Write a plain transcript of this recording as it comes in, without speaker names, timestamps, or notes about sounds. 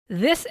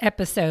This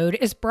episode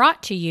is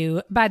brought to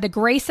you by the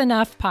Grace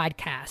Enough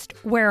podcast,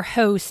 where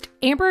host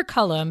Amber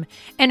Cullum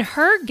and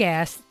her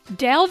guests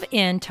delve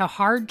into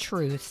hard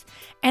truths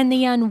and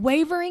the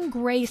unwavering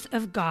grace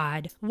of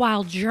God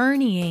while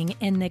journeying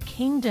in the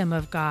kingdom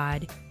of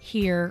God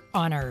here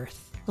on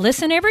earth.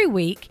 Listen every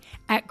week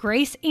at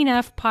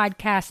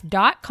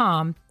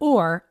graceenoughpodcast.com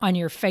or on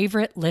your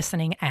favorite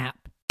listening app.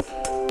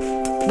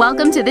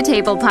 Welcome to the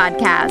Table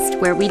Podcast,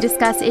 where we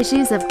discuss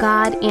issues of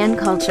God and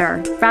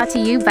culture, brought to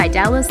you by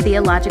Dallas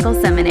Theological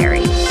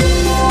Seminary.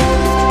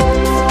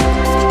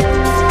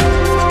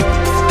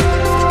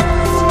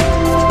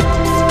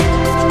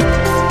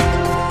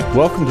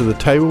 Welcome to the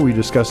Table. We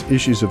discuss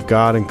issues of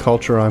God and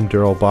culture. I'm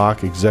Darrell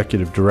Bach,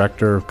 Executive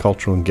Director of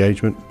Cultural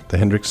Engagement at the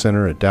Hendricks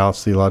Center at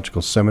Dallas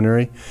Theological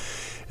Seminary.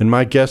 And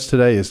my guest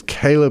today is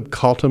Caleb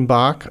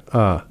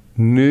Kaltenbach,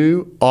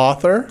 new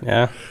author.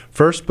 Yeah.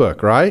 First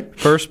book, right?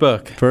 First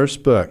book.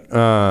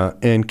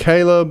 And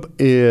Caleb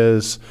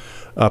is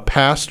a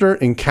pastor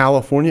in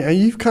California. And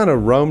you've kind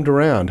of roamed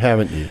around,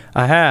 haven't you?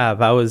 I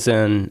have. I was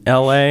in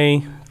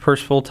L.A.,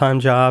 first full-time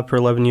job for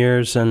 11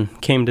 years, and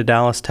came to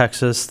Dallas,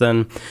 Texas.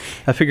 Then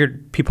I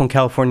figured people in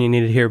California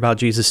needed to hear about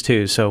Jesus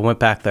too, so went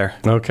back there.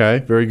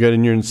 Okay, very good.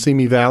 And you're in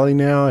Simi Valley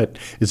now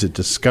is it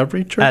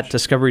Discovery Church? At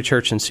Discovery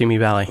Church in Simi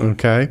Valley.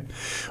 Okay.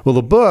 Well,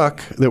 the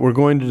book that we're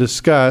going to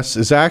discuss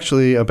is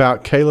actually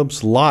about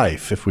Caleb's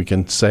life, if we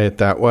can say it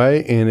that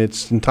way, and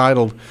it's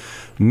entitled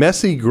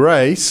Messy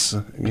Grace.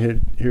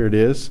 Here it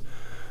is.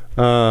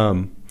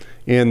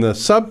 And the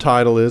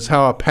subtitle is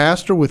How a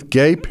Pastor with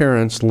Gay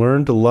Parents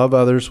Learned to Love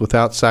Others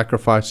Without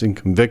Sacrificing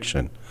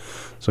Conviction.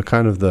 So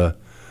kind of the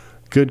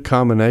good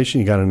combination.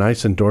 You got a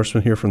nice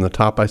endorsement here from the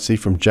top, I see,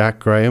 from Jack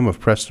Graham of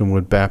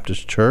Prestonwood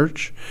Baptist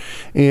Church.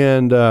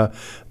 And my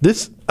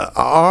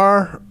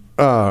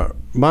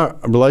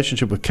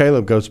relationship with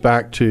Caleb goes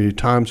back to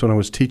times when I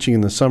was teaching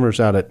in the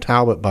summers out at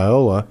Talbot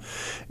Biola.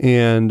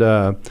 And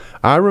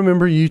I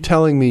remember you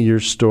telling me your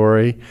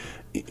story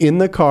in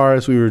the car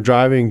as we were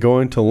driving,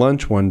 going to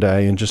lunch one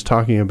day, and just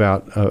talking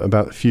about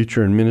the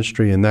future and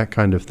ministry and that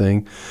kind of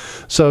thing.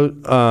 So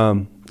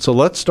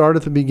let's start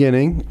at the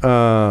beginning.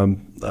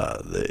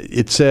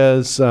 It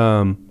says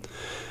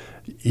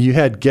you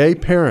had gay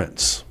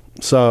parents.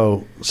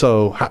 So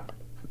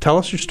tell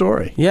us your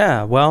story.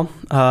 Yeah. Well,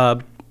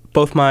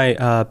 both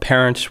my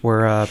parents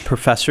were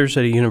professors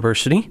at a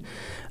university.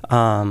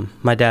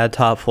 My dad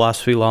taught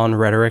philosophy, law, and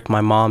rhetoric.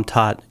 My mom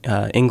taught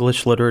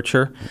English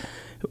literature.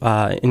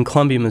 In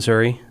Columbia,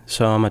 Missouri.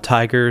 So I'm a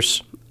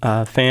Tigers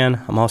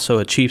fan. I'm also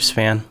a Chiefs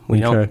fan. We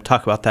don't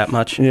talk about that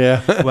much.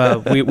 Yeah. Well,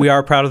 we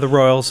are proud of the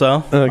Royals,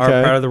 though. Okay. Are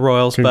proud of the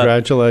Royals.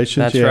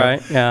 Congratulations. That's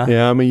right. Yeah.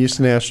 Yeah, I'm a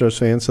Houston Astros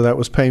fan, so that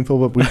was painful,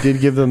 but we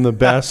did give them the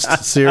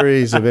best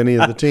series of any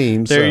of the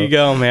teams. There you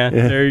go, man.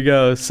 Yeah. There you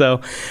go.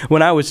 So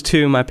when I was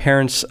 2, my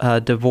parents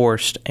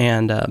divorced,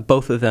 and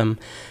both of them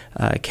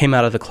came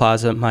out of the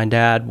closet. My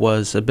dad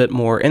was a bit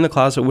more in the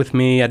closet with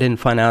me. I didn't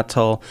find out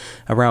till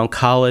around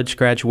college,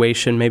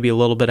 graduation, maybe a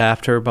little bit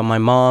after. But my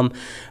mom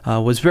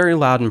was very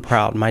loud and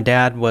proud. My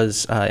dad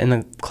was in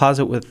the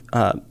closet with,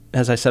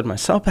 as I said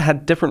myself, I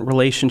had different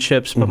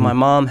relationships, but my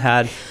mom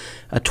had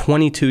a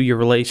 22-year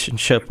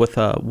relationship with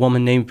a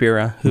woman named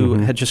Vera who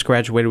had just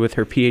graduated with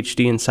her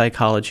PhD in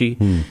psychology.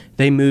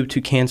 They moved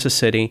to Kansas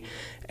City,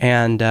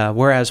 and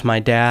whereas my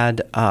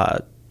dad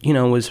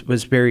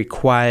was very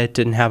quiet,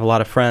 didn't have a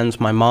lot of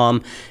friends. My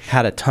mom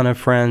had a ton of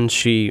friends.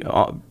 She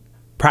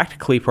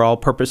practically, for all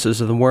purposes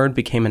of the word,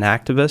 became an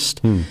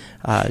activist.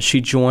 She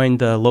joined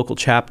the local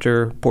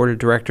chapter board of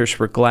directors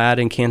for GLAAD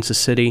in Kansas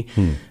City.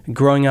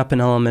 Growing up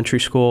in elementary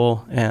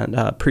school and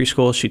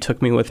preschool, she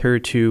took me with her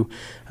to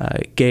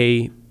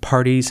gay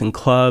parties and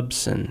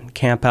clubs and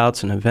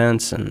campouts and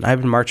events. And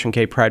I've been marching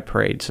gay pride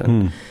parades.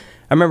 And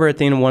I remember at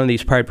the end of one of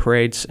these pride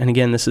parades, and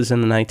again, this is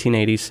in the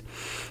 1980s,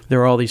 there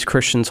were all these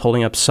Christians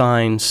holding up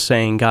signs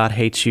saying, God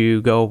hates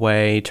you, go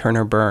away, turn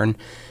or burn.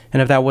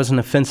 And if that wasn't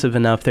offensive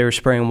enough, they were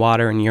spraying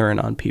water and urine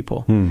on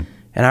people. And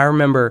I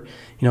remember,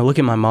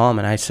 looking at my mom,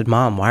 and I said,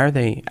 Mom, why are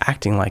they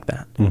acting like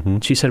that?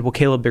 She said, well,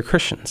 Caleb, they're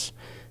Christians.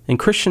 And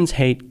Christians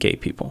hate gay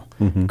people.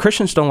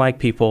 Christians don't like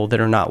people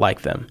that are not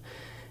like them.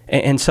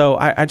 And so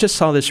I just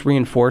saw this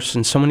reinforced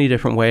in so many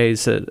different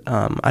ways that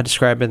I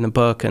describe in the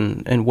book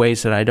and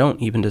ways that I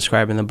don't even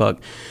describe in the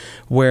book,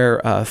 where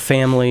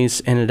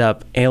families ended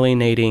up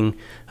alienating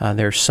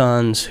their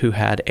sons who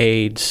had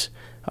AIDS.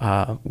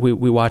 We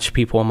watched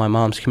people in my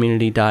mom's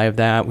community die of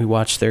that. We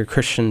watched their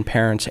Christian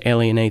parents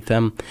alienate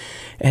them.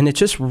 And it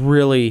just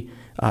really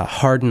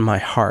hardened my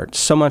heart,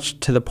 so much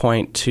to the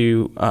point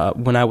to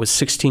when I was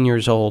 16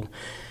 years old,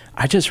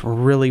 I just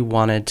really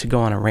wanted to go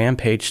on a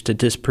rampage to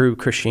disprove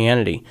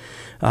Christianity.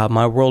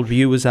 My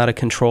worldview was out of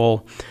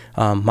control.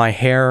 My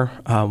hair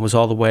was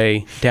all the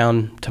way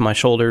down to my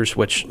shoulders,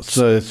 which...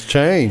 So it's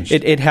changed.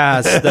 It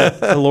has.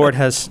 The Lord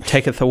has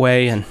taketh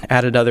away and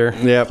added other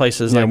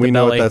places like the belly. We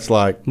know what that's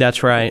like.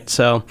 That's right.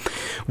 So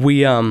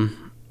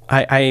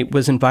I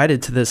was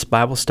invited to this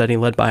Bible study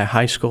led by a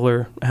high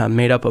schooler,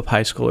 made up of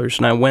high schoolers,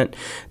 and I went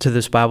to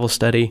this Bible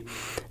study,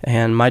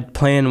 and my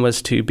plan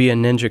was to be a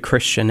ninja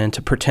Christian and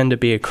to pretend to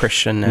be a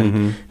Christian,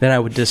 and then I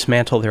would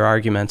dismantle their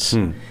arguments.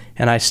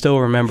 And I still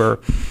remember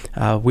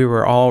we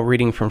were all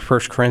reading from 1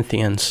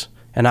 Corinthians,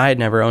 and I had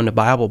never owned a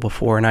Bible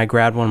before, and I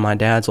grabbed one of my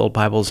dad's old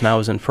Bibles, and I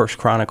was in 1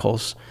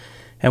 Chronicles.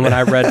 And when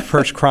I read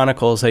 1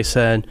 Chronicles, they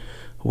said,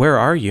 "Where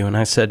are you?" And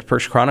I said,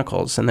 1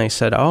 Chronicles. And they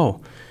said, "Oh,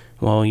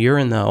 well, you're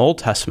in the Old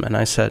Testament."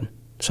 I said,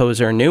 "So is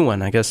there a new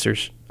one?" I guess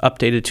there's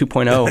updated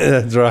 2.0.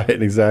 That's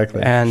right,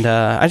 exactly. And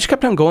I just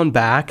kept on going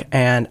back,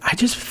 and I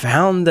just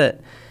found that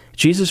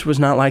Jesus was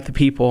not like the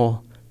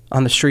people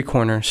on the street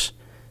corners.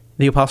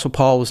 The Apostle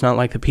Paul was not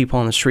like the people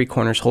on the street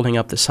corners holding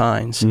up the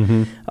signs.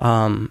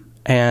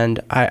 And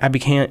I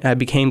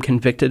became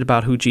convicted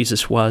about who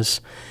Jesus was.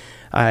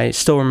 I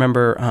still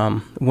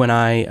remember when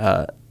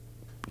I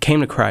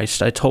came to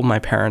Christ, I told my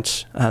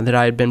parents that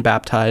I had been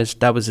baptized.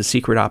 That was a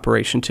secret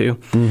operation too.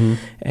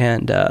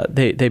 And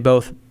they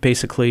both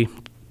basically,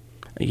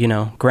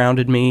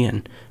 grounded me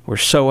and were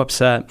so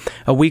upset.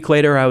 A week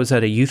later, I was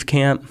at a youth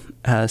camp,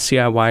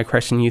 CIY,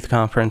 Christian Youth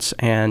Conference,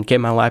 and gave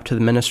my life to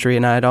the ministry.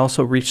 And I had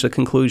also reached the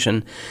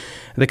conclusion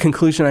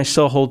I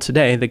still hold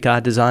today, that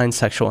God designed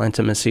sexual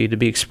intimacy to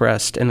be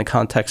expressed in the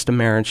context of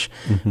marriage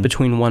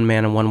between one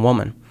man and one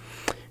woman.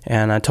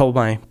 And I told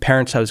my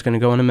parents I was going to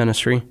go into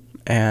ministry,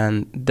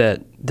 and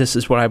that this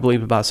is what I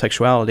believe about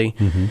sexuality.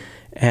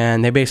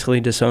 And they basically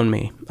disowned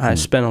me. I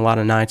spent a lot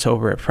of nights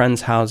over at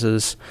friends'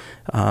 houses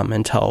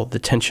until the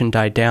tension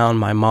died down.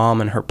 My mom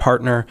and her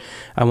partner,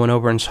 I went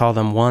over and saw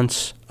them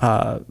once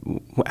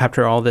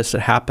after all this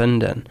had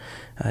happened, and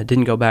I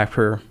didn't go back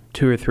for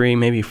 2 or 3,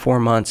 maybe 4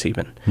 months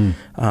even.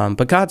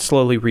 But God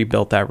slowly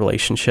rebuilt that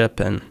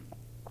relationship, and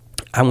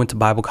I went to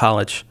Bible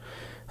college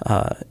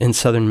in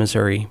southern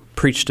Missouri,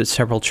 preached at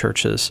several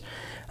churches.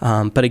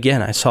 But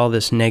again, I saw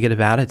this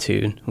negative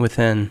attitude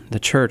within the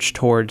church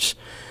towards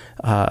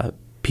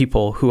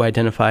people who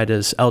identified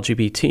as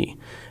LGBT.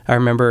 I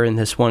remember in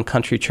this one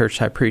country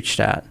church I preached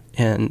at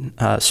in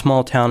a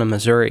small town in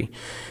Missouri.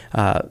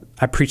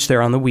 I preached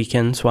there on the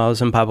weekends while I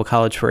was in Bible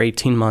college for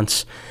 18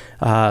 months.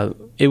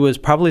 It was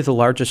probably the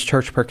largest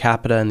church per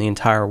capita in the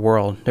entire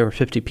world. There were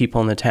 50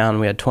 people in the town.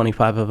 We had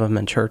 25 of them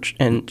in church,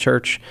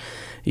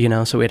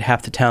 so we had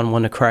half the town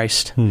won to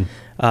Christ.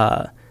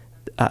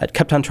 I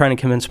kept on trying to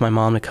convince my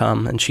mom to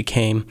come, and she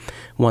came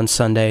one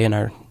Sunday, and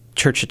our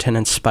church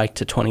attendance spiked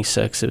to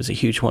 26. It was a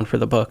huge one for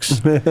the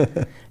books.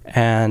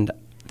 And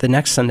the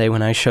next Sunday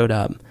when I showed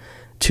up,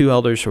 2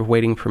 elders were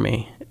waiting for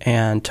me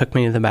and took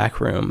me to the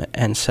back room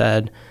and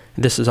said,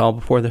 "This is all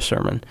before the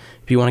sermon.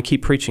 If you want to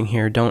keep preaching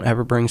here, don't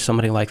ever bring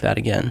somebody like that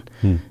again.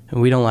 And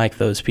we don't like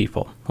those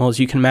people." Well, as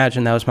you can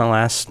imagine, that was my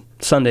last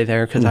Sunday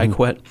there because I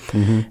quit.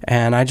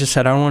 And I just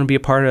said, I don't want to be a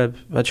part of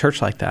a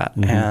church like that.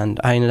 And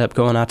I ended up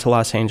going out to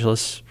Los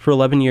Angeles for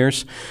 11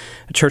 years,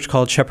 a church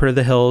called Shepherd of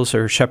the Hills,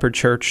 or Shepherd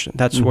Church.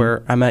 That's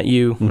where I met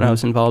you when I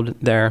was involved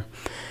there.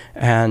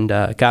 And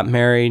got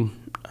married,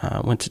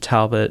 went to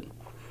Talbot,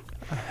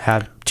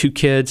 have 2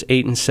 kids,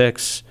 8 and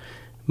 6.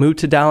 Moved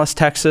to Dallas,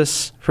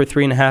 Texas for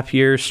 3.5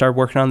 years, started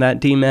working on that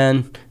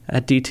D-Men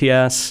at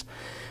DTS,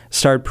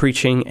 started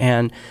preaching,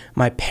 and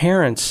my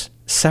parents,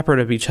 separate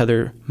of each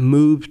other,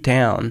 moved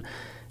down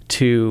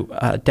to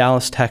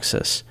Dallas,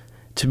 Texas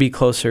to be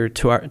closer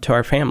to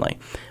our family.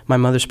 My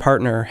mother's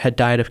partner had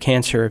died of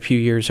cancer a few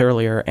years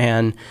earlier,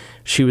 and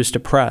she was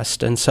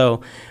depressed. And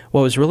so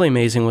what was really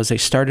amazing was they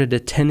started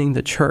attending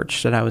the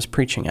church that I was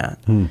preaching at.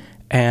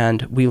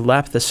 And we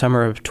left the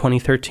summer of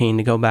 2013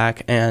 to go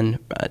back and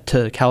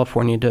to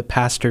California to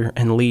pastor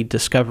and lead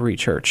Discovery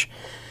Church.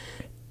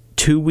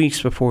 2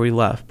 weeks before we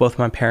left, both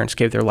my parents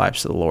gave their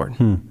lives to the Lord.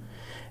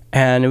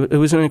 And it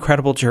was an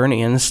incredible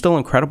journey, and it's still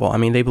incredible. I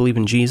mean, they believe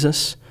in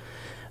Jesus.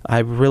 I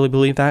really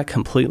believe that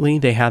completely.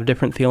 They have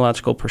different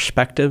theological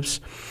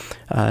perspectives.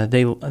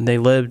 They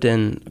lived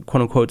in,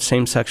 quote-unquote,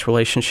 same-sex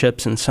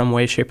relationships in some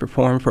way, shape, or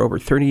form for over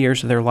 30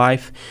 years of their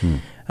life.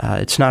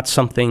 It's not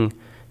something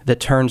that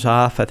turns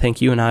off. I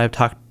think you and I have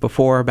talked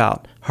before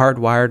about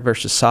hardwired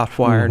versus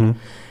soft-wired.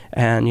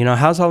 And,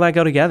 how's all that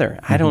go together?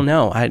 I don't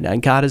know.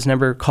 God has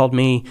never called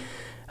me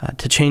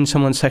to change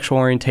someone's sexual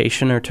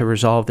orientation or to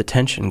resolve the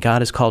tension.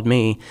 God has called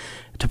me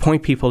to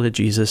point people to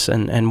Jesus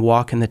and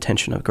walk in the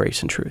tension of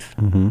grace and truth.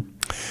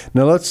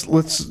 Now let's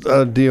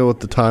deal with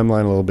the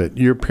timeline a little bit.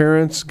 Your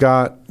parents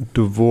got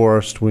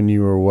divorced when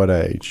you were what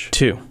age?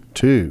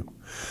 2.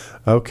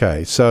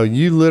 Okay, so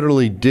you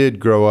literally did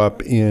grow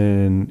up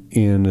in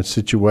a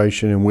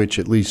situation in which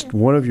at least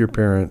one of your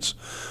parents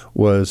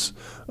was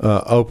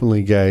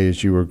openly gay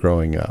as you were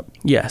growing up.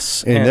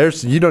 Yes. And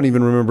you don't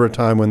even remember a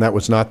time when that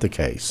was not the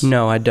case.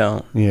 No, I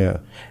don't. Yeah.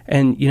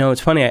 And,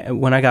 it's funny,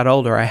 when I got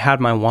older, I had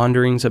my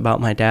wanderings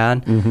about my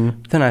dad.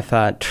 Then I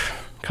thought,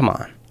 come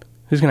on,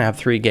 who's going to have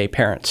 3 gay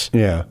parents?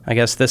 Yeah. I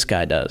guess this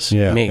guy does.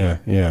 Yeah. Me.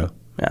 Yeah.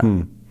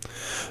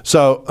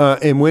 So,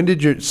 and when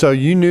did so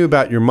you knew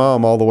about your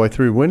mom all the way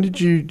through. When did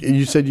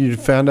you said you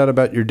found out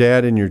about your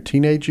dad in your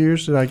teenage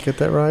years? Did I get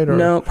that right? Or,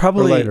 no,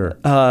 probably or later?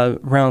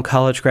 Around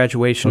college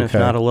graduation, if Okay.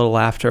 not a little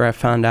after I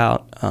found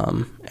out.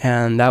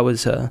 And that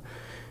was a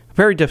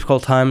very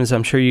difficult time, as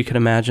I'm sure you can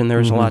imagine. There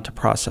was a lot to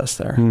process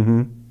there.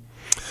 Mm-hmm.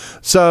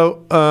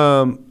 So,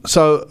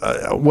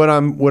 what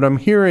I'm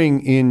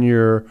hearing in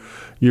your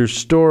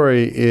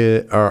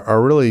story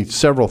are really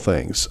several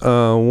things.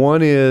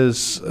 One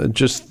is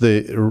just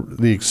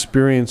the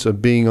experience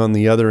of being on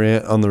the other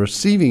end, on the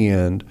receiving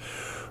end,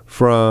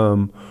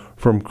 from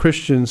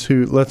Christians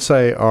who, let's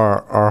say,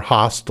 are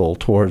hostile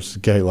towards the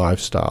gay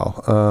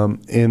lifestyle,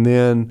 and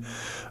then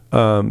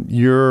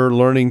you're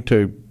learning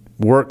to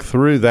work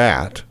through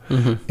that,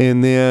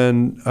 and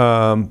then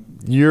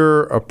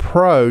your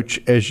approach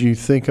as you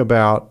think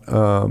about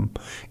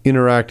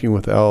interacting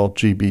with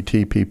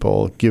LGBT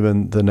people,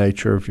 given the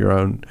nature of your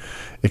own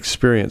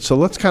experience. So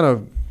let's kind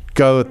of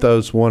go at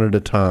those one at a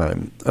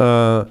time.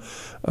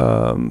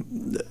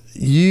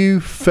 You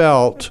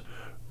felt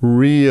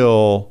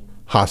real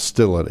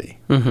hostility,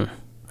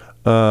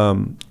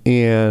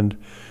 and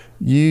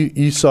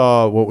you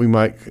saw what we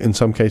might, in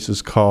some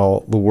cases,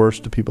 call the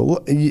worst of people.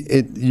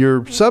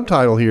 Your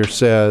subtitle here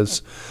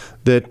says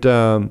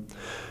that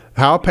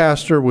how a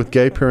pastor with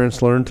gay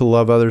parents learned to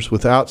love others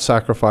without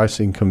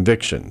sacrificing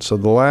conviction. So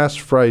the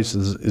last phrase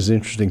is an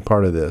interesting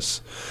part of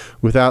this,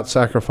 without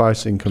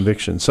sacrificing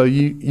conviction. So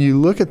you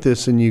look at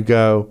this and you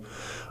go,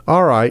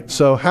 all right,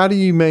 so how do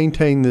you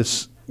maintain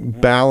this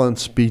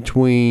balance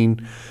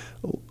between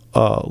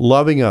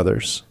loving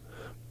others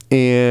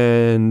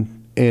and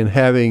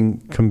having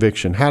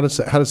conviction? How does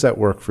that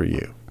work for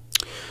you?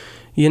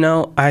 You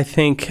know, I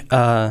think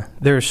there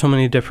are so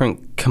many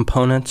different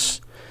components.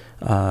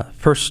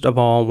 First of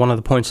all, one of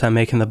the points I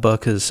make in the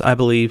book is I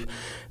believe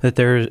that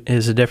there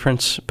is a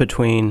difference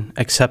between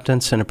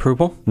acceptance and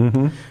approval.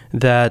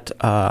 That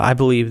I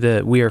believe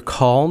that we are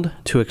called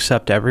to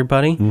accept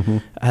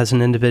everybody as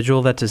an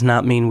individual. That does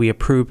not mean we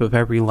approve of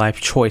every life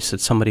choice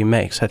that somebody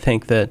makes. I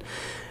think that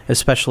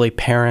especially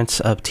parents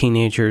of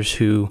teenagers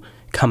who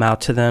come out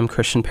to them,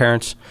 Christian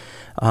parents,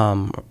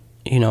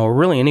 or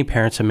really any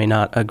parents that may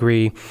not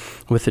agree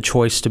with the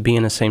choice to be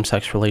in a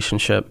same-sex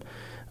relationship,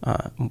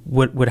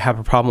 would have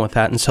a problem with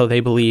that. And so they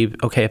believe,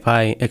 okay, if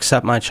I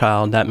accept my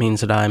child, that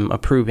means that I'm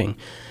approving.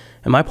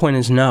 And my point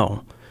is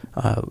no.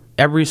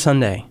 Every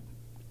Sunday,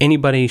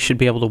 anybody should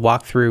be able to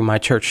walk through my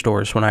church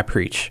doors when I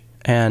preach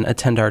and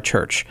attend our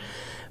church.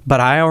 But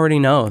I already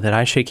know that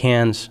I shake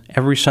hands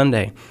every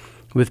Sunday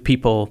with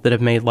people that have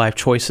made life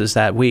choices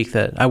that week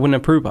that I wouldn't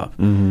approve of.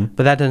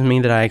 But that doesn't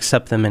mean that I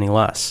accept them any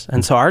less.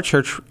 And so our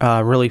church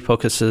really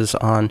focuses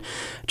on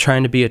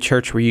trying to be a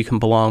church where you can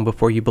belong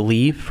before you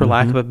believe, for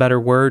lack of a better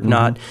word,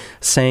 not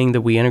saying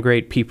that we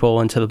integrate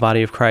people into the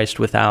body of Christ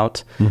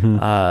without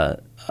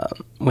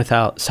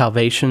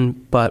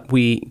salvation, but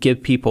we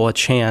give people a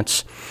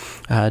chance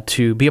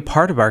to be a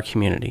part of our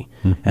community.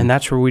 And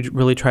that's where we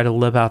really try to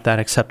live out that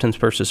acceptance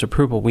versus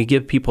approval. We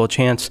give people a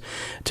chance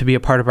to be a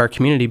part of our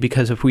community,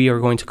 because if we are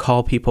going to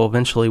call people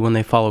eventually when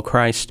they follow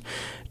Christ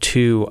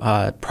to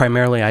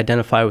primarily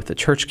identify with the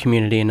church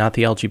community and not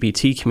the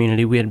LGBT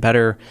community, we had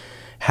better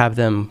have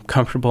them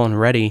comfortable and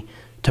ready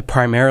to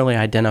primarily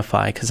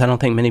identify, because I don't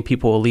think many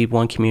people will leave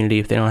one community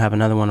if they don't have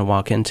another one to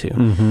walk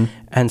into.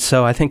 And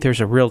so I think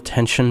there's a real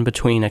tension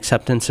between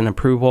acceptance and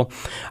approval.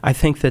 I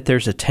think that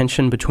there's a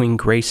tension between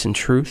grace and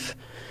truth.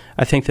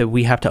 I think that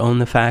we have to own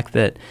the fact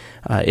that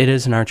it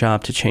isn't our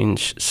job to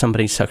change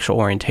somebody's sexual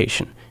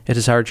orientation. It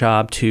is our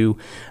job to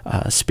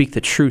speak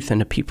the truth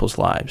into people's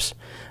lives.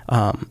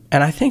 And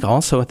I think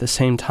also at the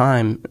same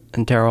time,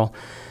 Daryl,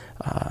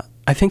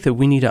 I think that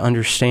we need to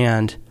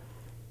understand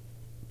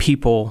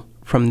people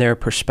from their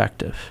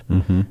perspective.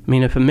 I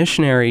mean, if a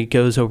missionary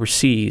goes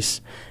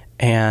overseas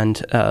and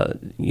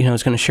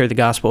is going to share the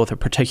gospel with a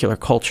particular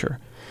culture,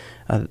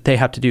 they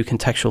have to do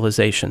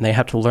contextualization. They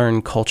have to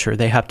learn culture.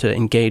 They have to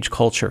engage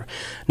culture,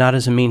 not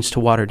as a means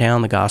to water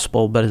down the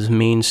gospel, but as a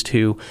means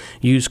to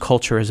use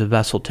culture as a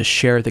vessel to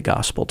share the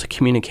gospel, to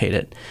communicate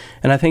it.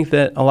 And I think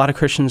that a lot of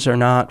Christians are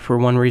not, for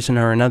one reason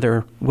or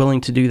another,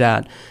 willing to do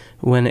that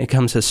when it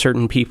comes to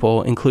certain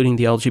people, including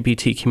the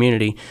LGBT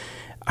community.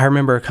 I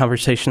remember a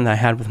conversation that I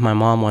had with my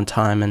mom one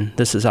time, and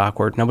this is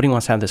awkward. Nobody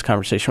wants to have this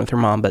conversation with her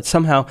mom, but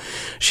somehow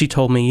she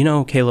told me,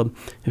 Caleb,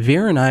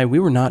 Vera and I, we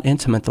were not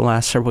intimate the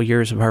last several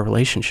years of our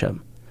relationship.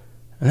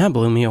 And that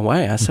blew me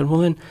away. I said, well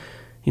then,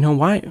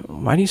 why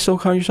do you still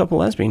call yourself a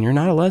lesbian? You're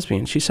not a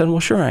lesbian. She said, well,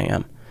 sure I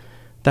am.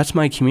 That's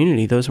my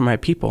community. Those are my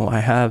people.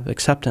 I have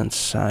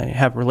acceptance. I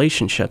have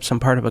relationships. I'm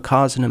part of a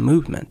cause and a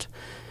movement.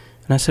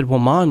 And I said, well,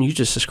 Mom, you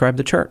just described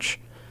the church.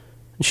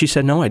 And she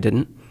said, no, I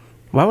didn't.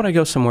 Why would I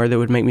go somewhere that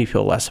would make me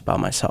feel less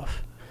about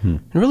myself? It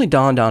really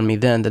dawned on me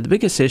then that the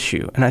biggest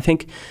issue, and I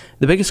think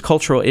the biggest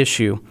cultural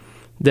issue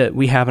that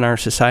we have in our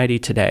society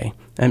today,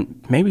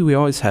 and maybe we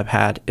always have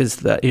had, is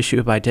the issue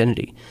of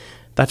identity.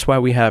 That's why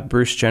we have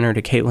Bruce Jenner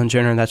to Caitlyn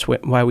Jenner. That's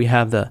why we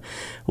have the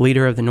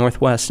leader of the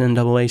Northwest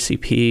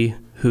NAACP,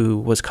 who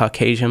was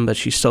Caucasian, but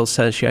she still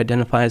says she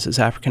identifies as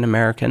African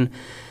American.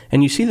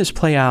 And you see this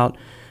play out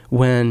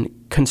when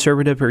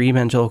conservative or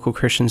evangelical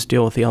Christians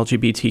deal with the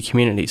LGBT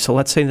community. So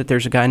let's say that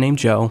there's a guy named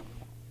Joe,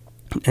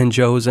 and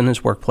Joe's in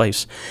his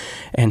workplace,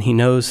 and he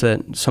knows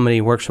that somebody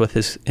he works with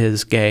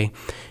is gay.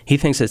 He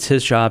thinks it's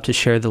his job to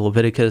share the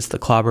Leviticus, the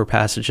clobber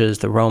passages,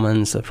 the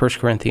Romans, the 1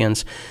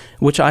 Corinthians,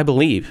 which I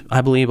believe.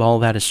 I believe all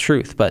that is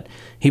truth, but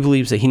he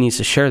believes that he needs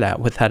to share that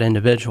with that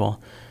individual.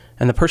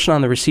 And the person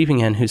on the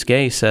receiving end who's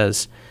gay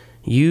says,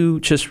 you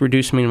just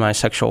reduced me to my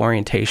sexual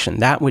orientation.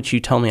 That which you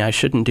tell me I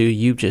shouldn't do,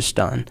 you've just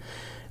done.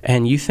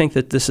 And you think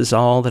that this is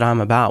all that I'm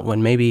about,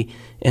 when maybe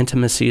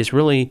intimacy is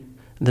really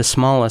the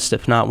smallest,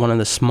 if not one of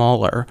the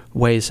smaller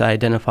ways I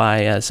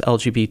identify as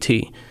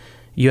LGBT.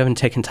 You haven't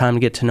taken time to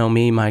get to know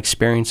me, my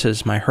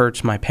experiences, my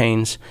hurts, my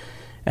pains,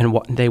 and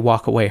they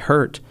walk away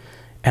hurt.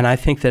 And I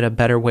think that a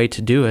better way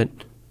to do it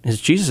is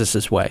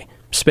Jesus' way,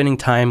 spending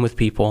time with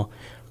people,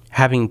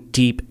 having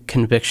deep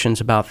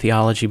convictions about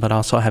theology, but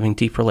also having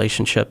deep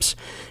relationships,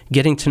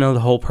 getting to know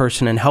the whole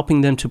person and helping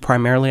them to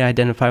primarily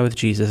identify with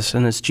Jesus.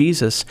 And as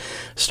Jesus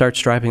starts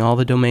driving all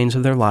the domains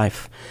of their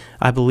life,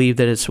 I believe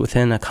that it's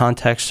within a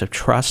context of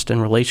trust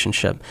and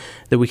relationship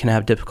that we can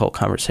have difficult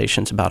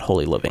conversations about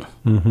holy living.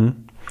 Mm-hmm.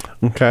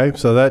 Okay,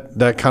 so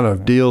that kind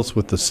of deals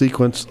with the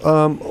sequence.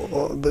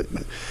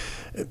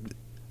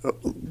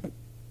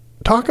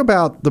 Talk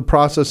about the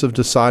process of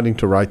deciding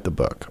to write the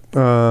book.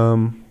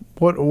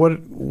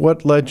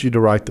 What led you to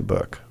write the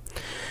book?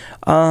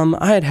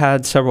 I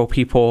had several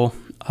people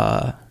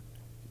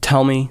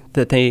tell me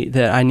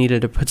that I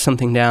needed to put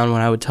something down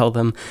when I would tell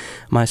them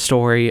my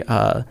story.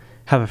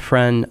 Have a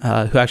friend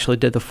who actually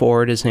did the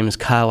foreword. His name is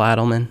Kyle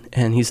Adelman,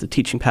 and he's the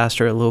teaching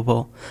pastor at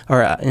Louisville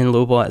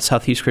at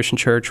Southeast Christian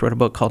Church. Wrote a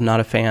book called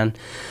Not a Fan.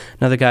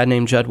 Another guy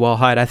named Judd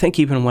Wellhite. I think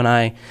even when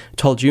I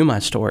told you my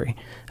story,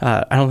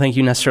 I don't think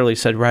you necessarily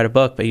said write a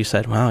book, but you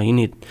said, "Wow,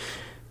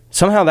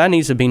 somehow that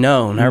needs to be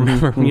known." I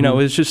remember, it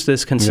was just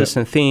this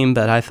consistent theme,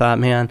 but I thought,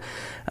 man,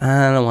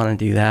 I don't want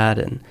to do that.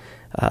 And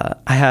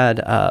I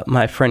had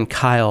my friend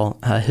Kyle,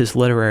 his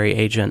literary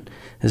agent,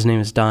 his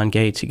name is Don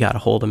Gates. He got a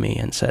hold of me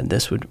and said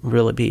this would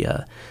really be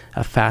a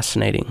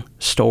fascinating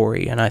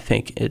story, and I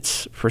think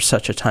it's for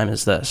such a time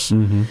as this.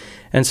 Mm-hmm.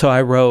 And so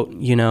I wrote,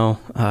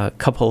 a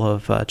couple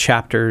of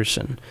chapters,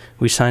 and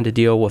we signed a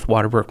deal with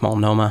Waterbrook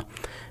Multnomah,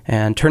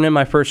 and turned in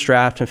my first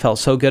draft, and felt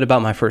so good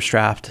about my first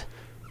draft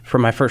for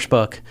my first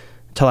book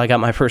until I got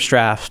my first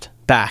draft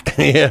back.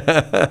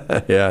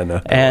 Yeah, I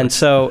know. And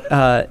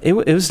so it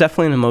was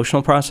definitely an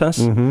emotional process.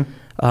 Mm-hmm.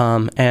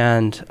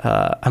 And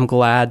I'm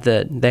glad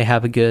that they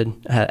have a good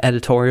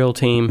editorial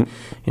team.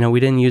 We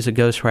didn't use a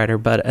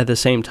ghostwriter, but at the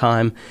same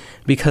time,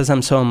 because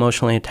I'm so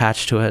emotionally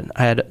attached to it,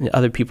 I had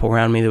other people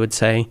around me that would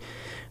say,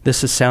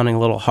 this is sounding a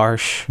little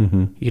harsh.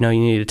 Mm-hmm. You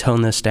need to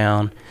tone this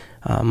down.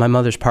 My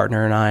mother's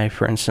partner and I,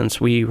 for instance,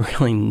 we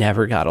really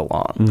never got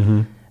along.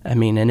 Mm-hmm. I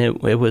mean, and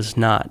it was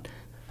not...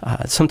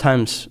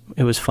 sometimes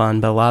it was fun,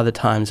 but a lot of the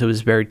times it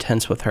was very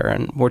tense with her,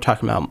 and we're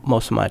talking about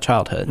most of my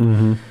childhood.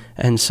 Mm-hmm.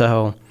 And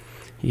so,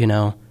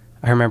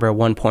 I remember at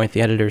one point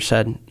the editor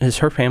said, is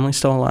her family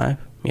still alive?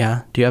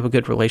 Yeah. Do you have a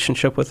good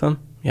relationship with them?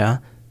 Yeah.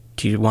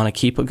 Do you want to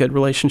keep a good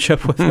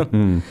relationship with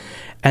them?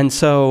 And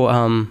so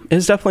it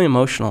was definitely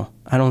emotional.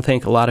 I don't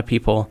think a lot of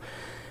people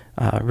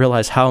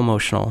realize how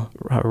emotional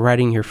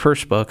writing your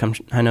first book,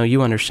 I know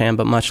you understand,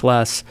 but much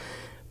less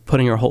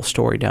putting your whole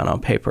story down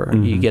on paper.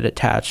 Mm-hmm. You get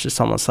attached. It's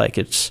almost like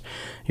it's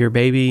your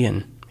baby,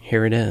 and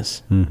here it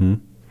is. Mm-hmm.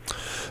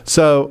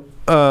 So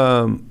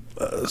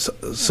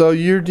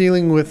you're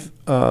dealing with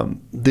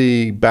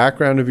the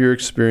background of your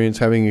experience,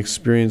 having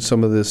experienced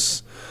some of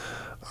this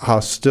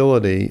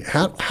hostility.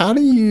 How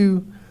do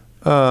you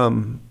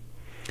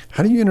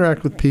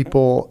interact with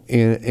people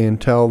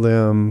and tell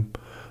them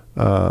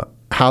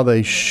how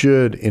they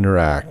should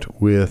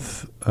interact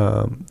with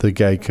the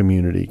gay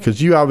community? Because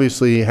you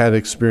obviously had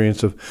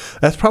experience of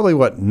that's probably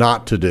what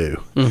not to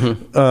do.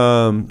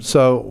 Mm-hmm.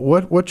 So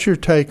what's your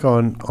take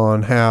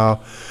on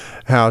how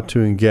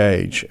to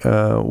engage?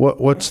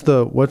 What's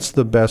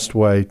the best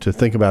way to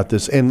think about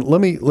this? And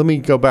let me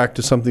go back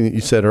to something that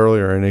you said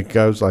earlier, and it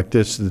goes like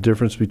this: the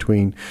difference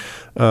between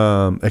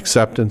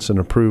acceptance and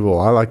approval.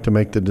 I like to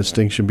make the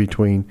distinction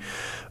between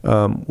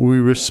we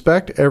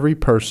respect every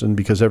person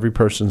because every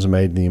person's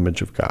made in the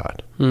image of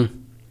God. Mm.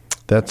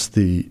 That's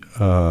the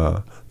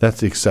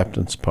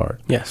acceptance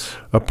part. Yes.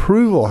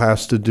 Approval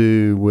has to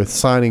do with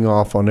signing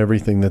off on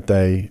everything that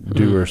they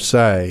do or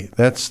say.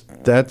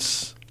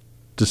 That's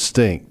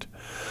distinct.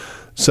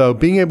 So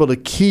being able to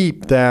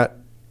keep that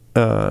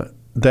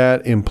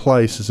in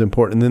place is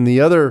important. And then the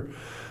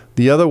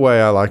other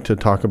way I like to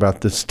talk about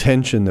this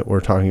tension that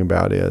we're talking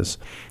about is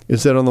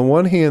that on the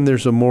one hand,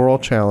 there's a moral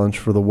challenge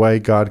for the way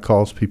God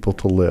calls people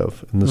to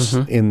live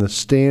in the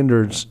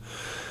standards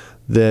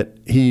that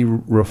he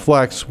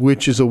reflects,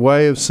 which is a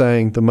way of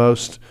saying the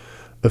most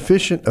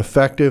efficient,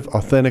 effective,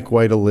 authentic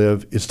way to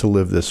live is to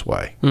live this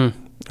way. Mm.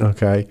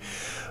 Okay?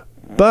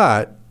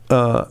 But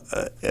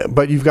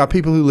you've got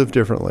people who live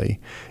differently.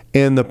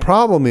 And the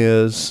problem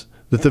is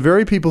that the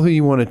very people who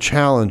you want to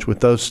challenge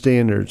with those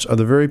standards are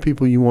the very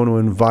people you want to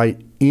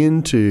invite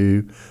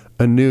into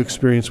a new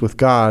experience with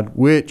God,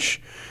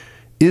 which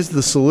is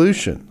the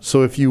solution.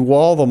 So if you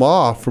wall them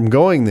off from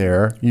going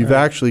there, you've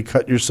actually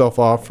cut yourself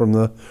off from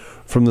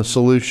the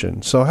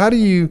solution. So how do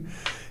you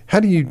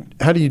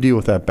deal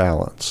with that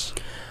balance?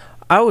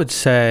 I would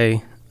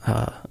say,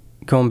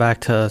 going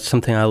back to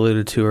something I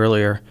alluded to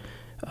earlier,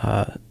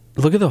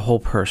 look at the whole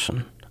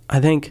person. I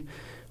think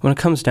when it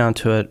comes down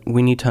to it,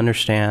 we need to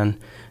understand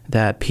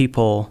that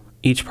people,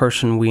 each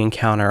person we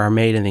encounter, are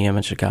made in the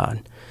image of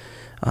God.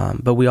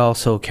 But we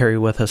also carry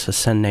with us a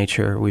sin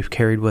nature. We've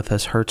carried with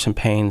us hurts and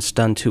pains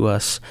done to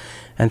us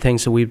and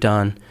things that we've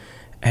done.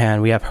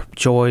 And we have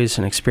joys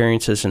and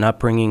experiences and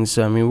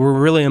upbringings. I mean, we're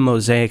really a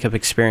mosaic of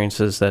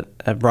experiences that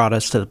have brought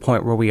us to the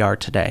point where we are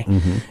today,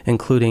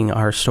 including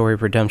our story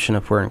of redemption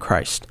if we're in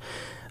Christ.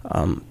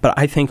 But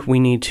I think we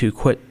need to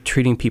quit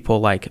treating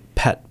people like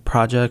pet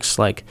projects,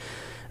 like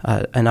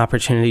an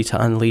opportunity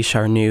to unleash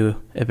our new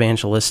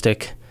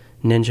evangelistic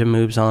ninja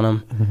moves on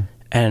them.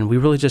 And we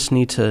really just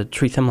need to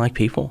treat them like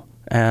people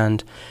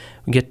and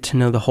get to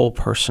know the whole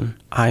person.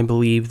 I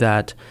believe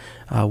that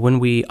when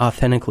we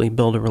authentically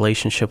build a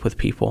relationship with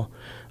people,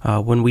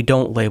 when we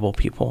don't label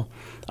people,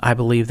 I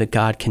believe that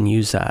God can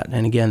use that.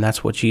 And again,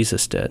 that's what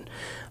Jesus did.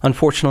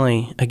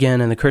 Unfortunately,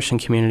 again, in the Christian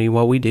community,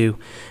 what we do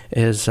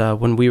is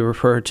when we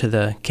refer to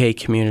the gay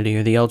community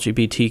or the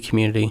LGBT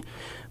community,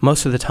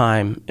 most of the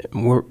time,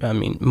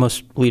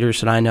 most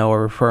leaders that I know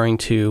are referring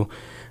to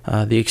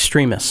the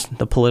extremists,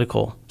 the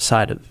political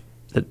side of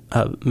the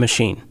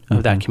machine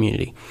of that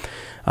community.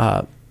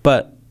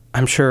 But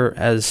I'm sure,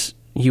 as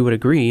you would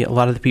agree, a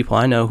lot of the people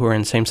I know who are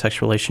in same-sex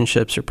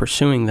relationships or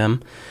pursuing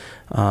them,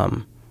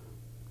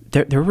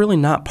 they're really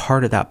not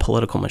part of that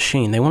political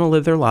machine. They want to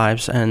live their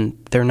lives, and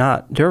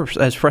they're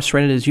as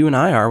frustrated as you and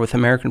I are with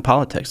American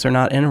politics. They're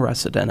not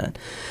interested in it.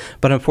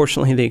 But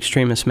unfortunately, the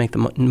extremists make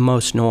the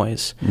most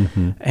noise.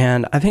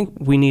 And I think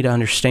we need to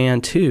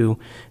understand, too,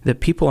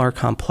 that people are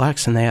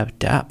complex and they have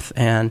depth.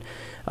 And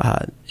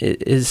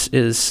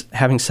is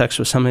having sex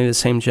with somebody of the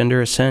same gender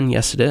a sin?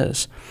 Yes, it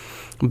is.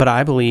 But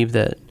I believe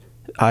that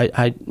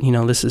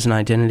this is an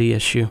identity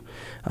issue,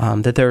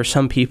 that there are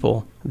some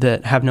people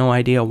that have no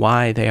idea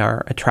why they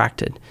are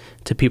attracted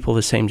to people of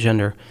the same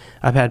gender.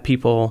 I've had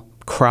people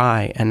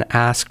cry and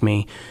ask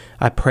me,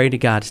 I pray to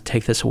God to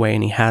take this away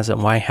and he hasn't.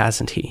 Why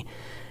hasn't he?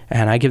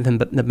 And I give them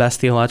the best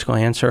theological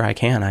answer I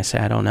can. I say,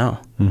 I don't know.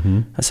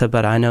 I said,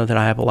 but I know that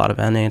I have a lot of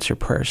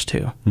unanswered prayers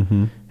too.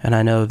 And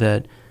I know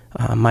that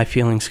my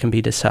feelings can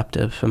be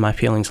deceptive and my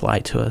feelings lie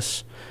to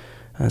us.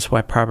 And that's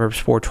why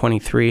Proverbs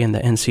 4:23 in the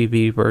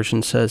NCV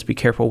version says, be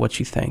careful what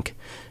you think,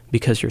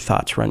 because your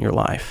thoughts run your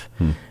life.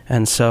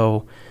 And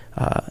so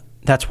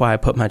that's why I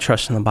put my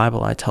trust in the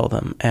Bible, I tell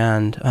them.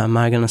 And am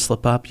I going to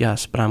slip up?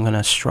 Yes, but I'm going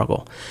to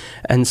struggle.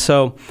 And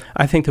so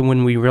I think that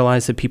when we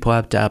realize that people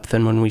have depth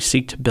and when we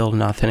seek to build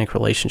an authentic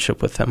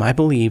relationship with them, I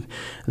believe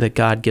that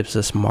God gives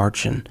us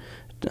margin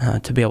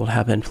to be able to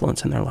have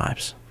influence in their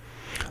lives.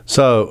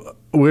 So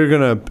we're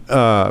going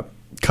to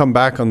come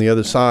back on the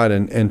other side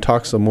and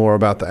talk some more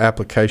about the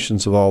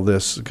applications of all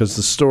this, because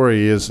the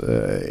story is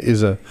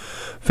a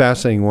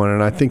fascinating one,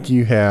 and I think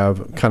you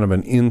have kind of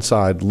an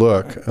inside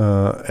look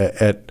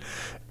at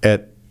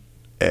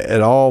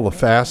all the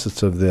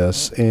facets of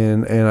this,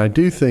 and I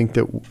do think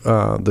that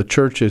the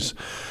church is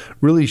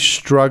really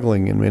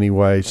struggling in many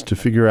ways to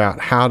figure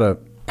out how to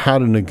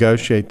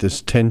negotiate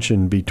this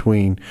tension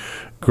between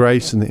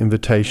grace and the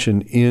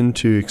invitation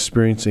into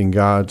experiencing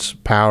God's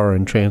power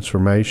and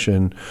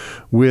transformation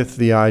with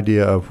the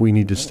idea of we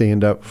need to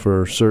stand up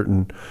for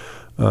certain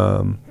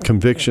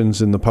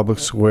convictions in the public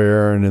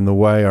square and in the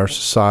way our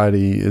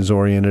society is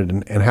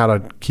oriented, and how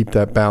to keep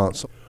that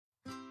balance.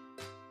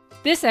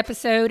 This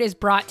episode is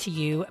brought to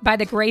you by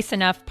the Grace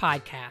Enough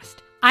podcast.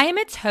 I am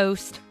its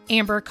host,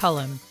 Amber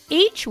Cullum.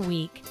 Each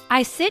week,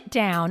 I sit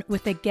down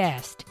with a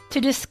guest to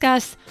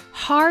discuss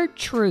hard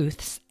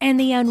truths and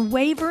the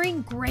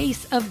unwavering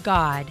grace of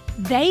God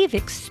they've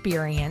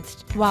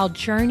experienced while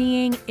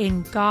journeying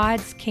in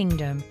God's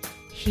kingdom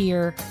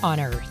here on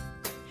earth.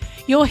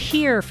 You'll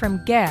hear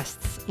from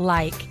guests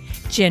like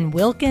Jen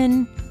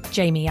Wilkin,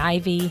 Jamie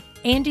Ivey,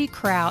 Andy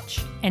Crouch,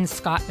 and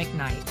Scott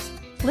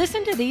McKnight.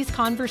 Listen to these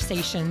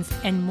conversations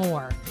and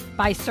more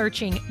by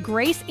searching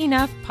Grace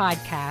Enough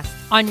Podcast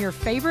on your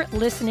favorite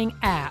listening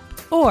app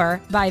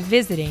or by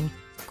visiting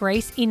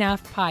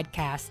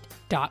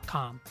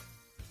graceenoughpodcast.com.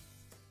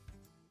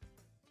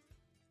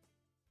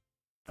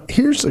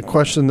 Here's a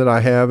question that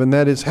I have, and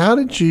that is, how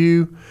did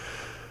you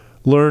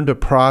learn to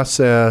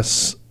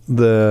process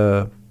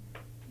the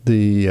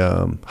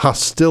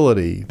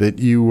hostility that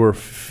you were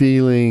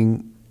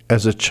feeling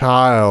as a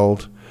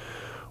child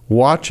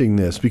watching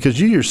this? Because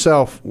you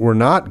yourself were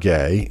not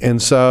gay, and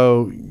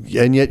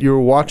yet you were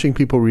watching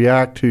people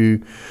react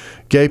to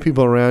gay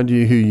people around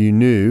you who you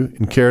knew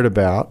and cared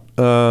about.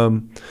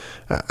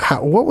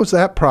 What was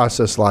that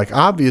process like?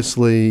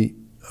 Obviously,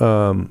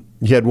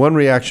 you had one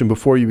reaction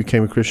before you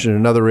became a Christian and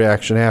another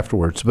reaction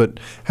afterwards, but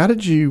how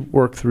did you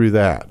work through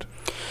that?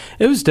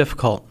 It was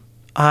difficult.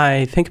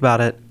 I think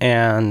about it,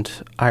 and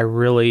I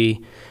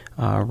really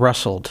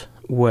wrestled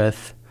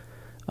with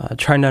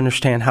trying to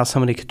understand how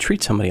somebody could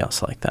treat somebody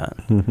else like that.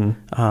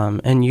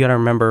 And you got to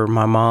remember,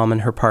 my mom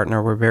and her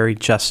partner were very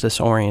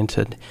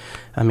justice-oriented.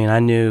 I mean, I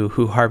knew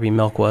who Harvey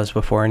Milk was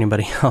before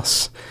anybody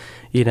else.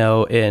 You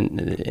know,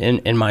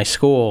 in my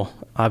school,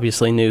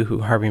 obviously knew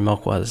who Harvey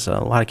Milk was. A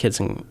lot of kids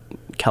in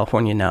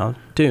California now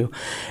do.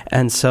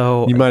 And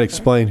so you might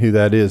explain who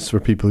that is for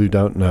people who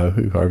don't know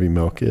who Harvey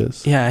Milk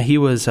is. Yeah, he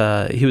was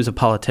a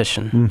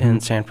politician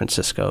in San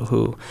Francisco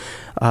who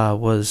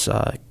was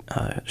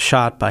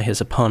shot by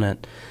his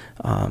opponent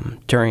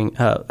during,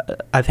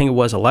 I think it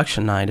was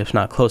election night, if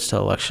not close to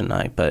election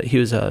night, but he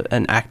was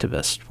an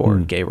activist for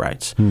gay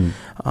rights.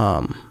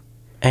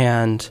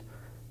 And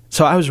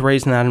so I was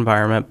raised in that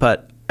environment,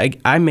 but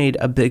I made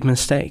a big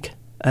mistake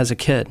as a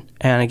kid.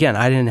 And again,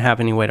 I didn't have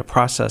any way to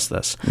process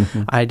this.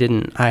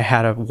 I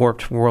had a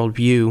warped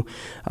worldview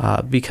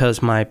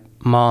because my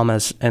mom,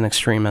 as an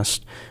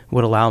extremist,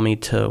 would allow me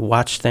to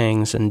watch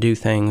things and do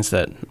things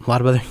that a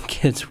lot of other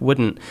kids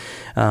wouldn't.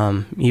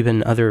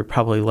 Even other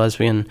probably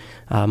lesbian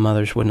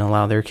mothers wouldn't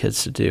allow their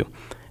kids to do.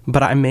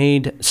 But I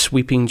made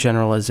sweeping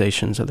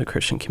generalizations of the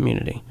Christian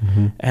community.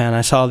 And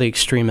I saw the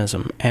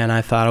extremism, and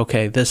I thought,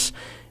 okay, this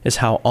is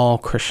how all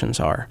Christians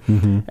are.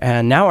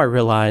 And now I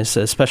realize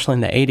that, especially in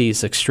the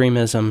 80s,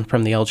 extremism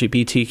from the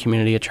LGBT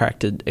community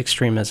attracted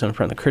extremism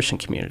from the Christian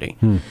community.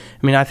 I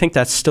mean, I think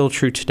that's still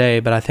true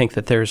today, but I think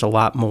that there's a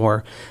lot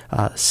more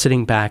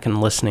sitting back and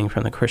listening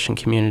from the Christian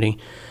community.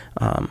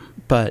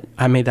 But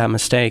I made that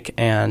mistake,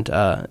 and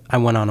I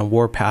went on a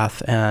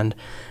warpath, and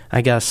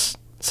I guess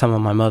some of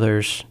my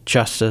mother's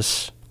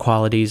justice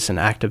qualities and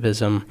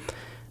activism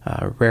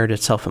reared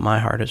itself in my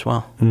heart as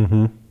well.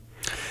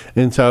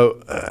 And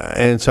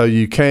so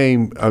you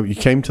came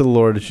to the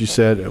Lord, as you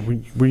said.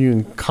 Were you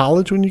in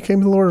college when you came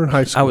to the Lord, or in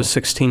high school? I was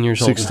 16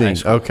 years old in high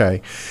school.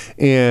 Okay.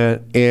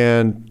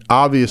 And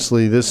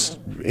obviously this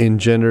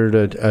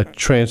engendered a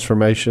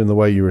transformation in the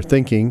way you were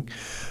thinking.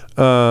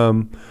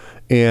 And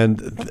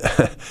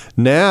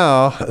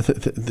now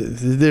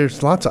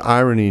there's lots of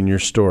irony in your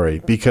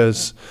story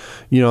because,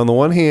 you know, on the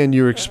one hand,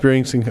 you're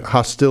experiencing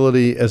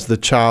hostility as the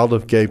child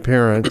of gay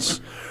parents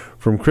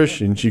from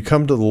Christians. You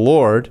come to the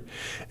Lord,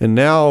 and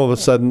now all of a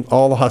sudden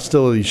all the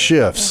hostility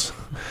shifts,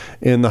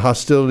 and the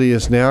hostility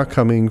is now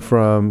coming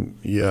from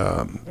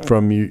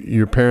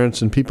your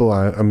parents and people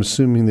I'm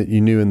assuming that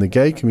you knew in the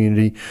gay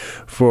community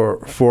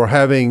for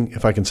having,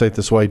 if I can say it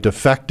this way,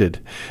 defected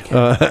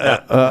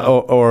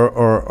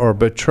or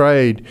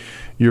betrayed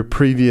your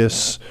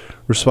previous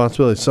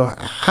responsibility. So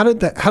how did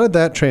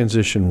that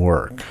transition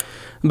work?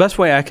 The best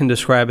way I can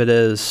describe it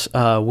is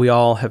we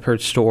all have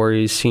heard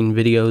stories, seen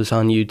videos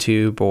on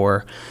YouTube,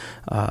 or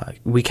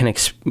we can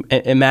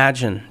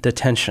imagine the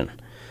tension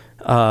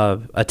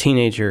of a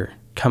teenager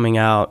coming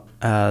out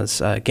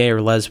as gay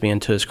or lesbian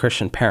to his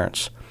Christian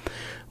parents.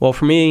 Well,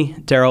 for me,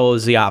 Daryl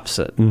was the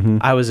opposite.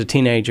 I was a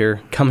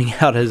teenager coming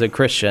out as a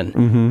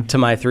Christian to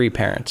my three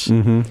parents.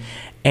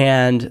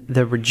 And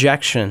the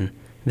rejection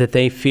that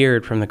they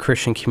feared from the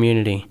Christian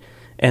community,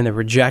 and the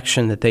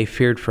rejection that they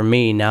feared from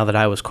me now that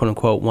I was, quote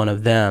unquote, one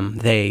of them,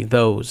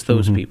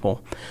 those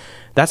people,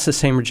 that's the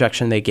same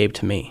rejection they gave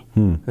to me.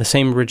 The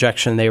same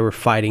rejection they were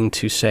fighting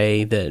to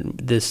say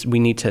that we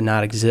need to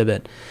not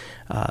exhibit,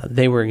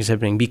 they were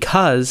exhibiting,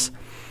 because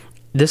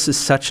this is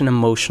such an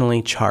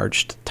emotionally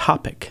charged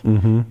topic.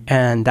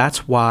 And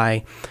that's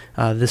why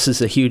this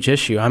is a huge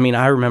issue. I mean,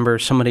 I remember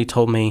somebody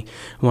told me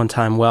one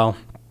time, well,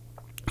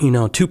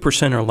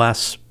 2% or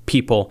less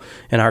people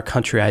in our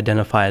country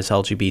identify as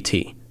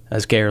LGBT,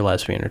 as gay or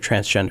lesbian or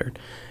transgendered.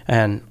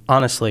 And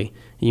honestly,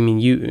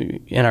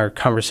 in our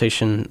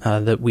conversation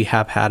that we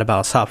have had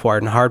about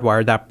soft-wired and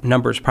hardwired, that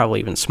number is probably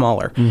even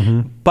smaller.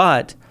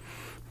 But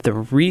the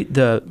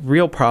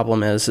real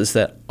problem is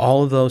that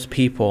all of those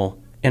people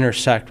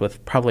intersect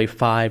with probably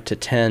 5 to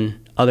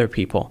 10 other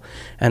people.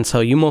 And so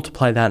you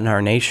multiply that in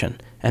our nation,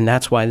 and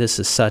that's why this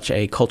is such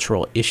a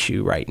cultural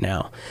issue right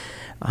now.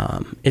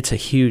 It's a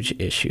huge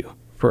issue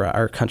for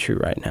our country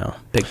right now,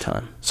 big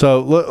time.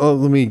 So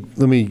let me.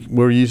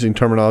 We're using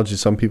terminology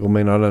some people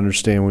may not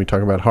understand when we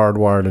talk about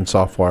hardwired and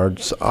softwired.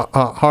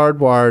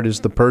 Hardwired is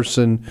the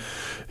person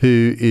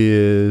who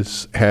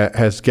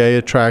has gay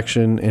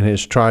attraction and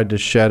has tried to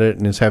shed it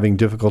and is having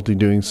difficulty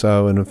doing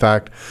so, and in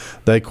fact,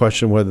 they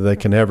question whether they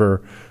can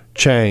ever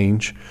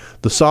change.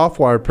 The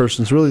softwired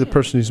person is really the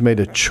person who's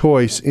made a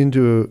choice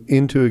into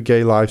a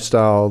gay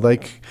lifestyle. They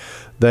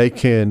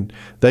can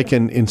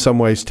in some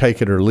ways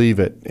take it or leave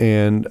it,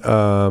 and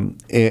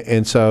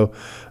so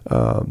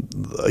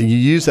you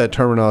use that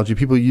terminology.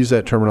 People use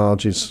that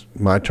terminology. It's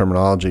my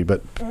terminology,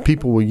 but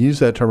people will use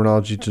that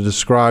terminology to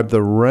describe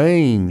the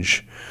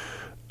range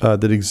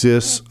that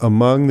exists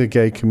among the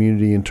gay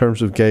community in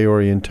terms of gay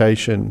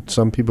orientation.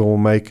 Some people will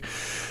make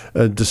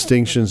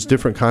distinctions,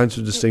 different kinds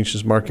of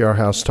distinctions. Mark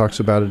Yarhouse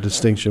talks about a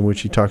distinction which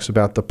he talks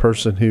about the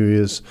person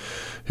who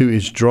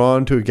is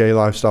drawn to a gay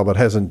lifestyle but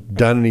hasn't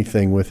done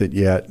anything with it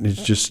yet.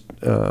 It's just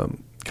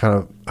kind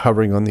of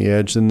hovering on the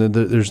edge. And then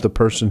there's the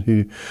person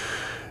who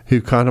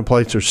who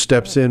contemplates or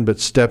steps in, but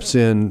steps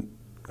in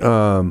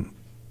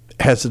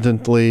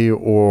hesitantly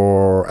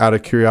or out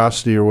of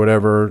curiosity or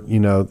whatever,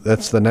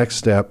 that's the next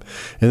step.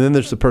 And then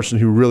there's the person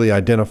who really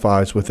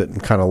identifies with it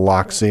and kind of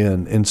locks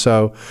in. And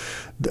so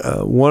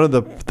one of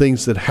the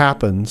things that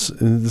happens,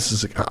 and this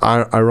is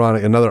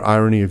ironic, another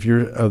irony of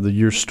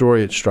your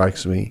story, it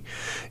strikes me,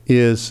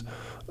 is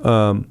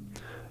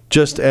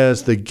just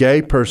as the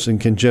gay person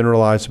can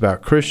generalize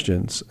about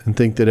Christians and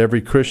think that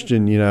every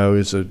Christian,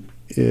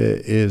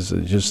 is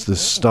just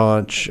this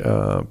staunch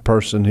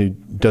person who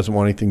doesn't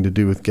want anything to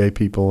do with gay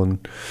people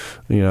and,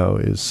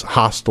 is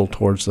hostile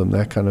towards them,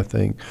 that kind of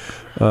thing.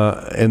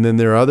 And then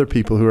there are other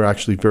people who are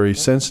actually very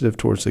sensitive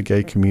towards the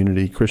gay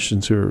community.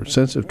 Christians who are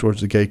sensitive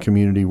towards the gay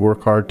community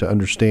work hard to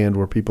understand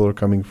where people are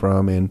coming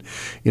from and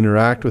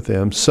interact with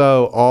them.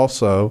 So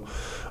also,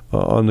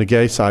 on the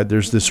gay side,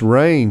 there's this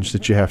range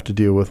that you have to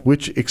deal with,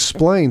 which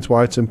explains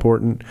why it's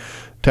important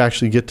to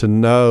actually get to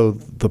know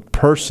the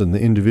person,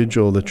 the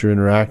individual that you're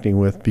interacting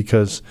with,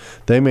 because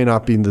they may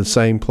not be in the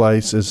same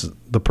place as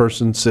the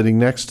person sitting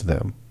next to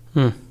them.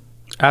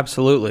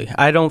 Absolutely.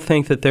 I don't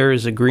think that there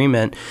is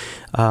agreement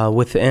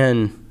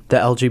within the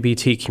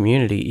LGBT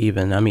community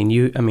even. I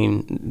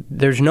mean,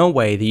 there's no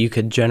way that you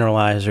could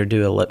generalize or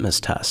do a litmus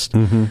test.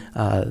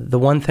 The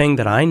one thing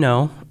that I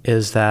know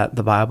is that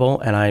the Bible,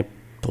 and I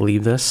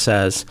believe this,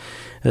 says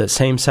that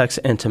same-sex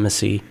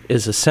intimacy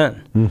is a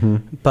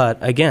sin. But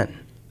again,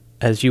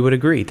 as you would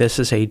agree, this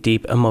is a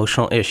deep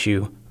emotional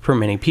issue for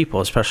many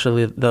people,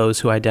 especially those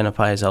who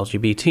identify as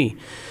LGBT.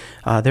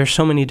 There's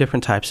so many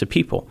different types of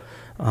people.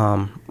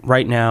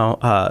 Right now,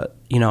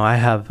 I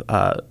have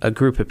a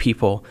group of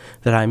people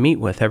that I meet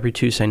with every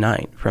Tuesday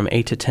night from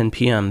 8 to 10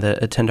 p.m.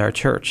 that attend our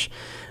church,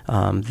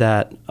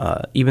 that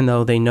even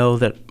though they know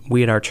that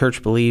we at our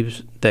church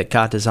believe that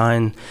God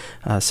designed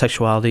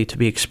sexuality to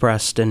be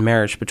expressed in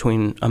marriage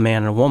between a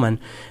man and a woman,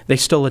 they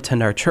still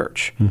attend our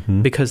church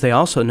because they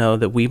also know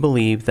that we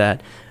believe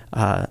that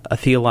a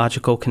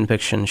theological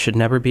conviction should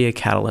never be a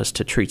catalyst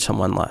to treat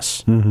someone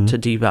less, to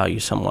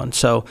devalue someone.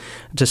 So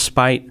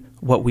despite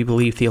what we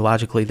believe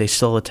theologically, they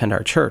still attend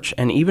our church.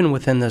 And even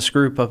within this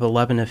group of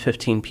 11 to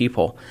 15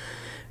 people,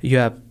 you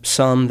have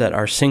some that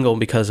are single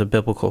because of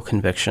biblical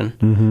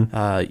conviction.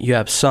 You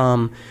have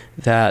some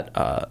that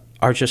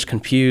are just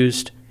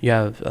confused. You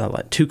have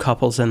like two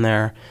couples in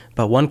there,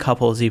 but one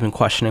couple is even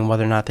questioning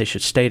whether or not they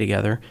should stay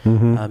together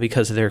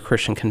because of their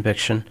Christian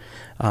conviction.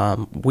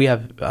 We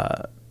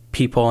have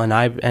people, and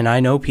I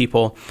know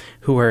people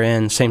who are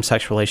in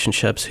same-sex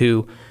relationships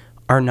who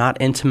are not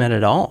intimate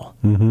at all.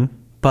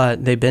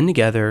 But they've been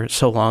together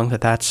so long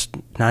that that's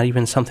not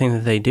even something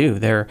that they do.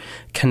 Their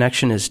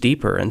connection is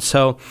deeper. And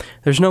so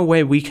there's no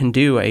way we can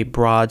do a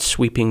broad,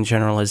 sweeping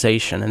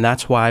generalization. And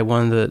that's why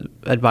one of the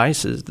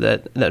advice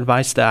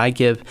that I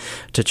give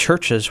to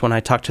churches when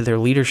I talk to their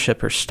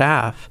leadership or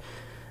staff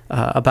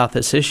about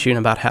this issue and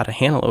about how to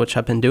handle it, which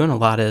I've been doing a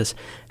lot, is,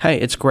 hey,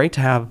 it's great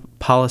to have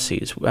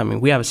policies. I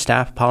mean, we have a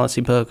staff policy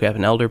book. We have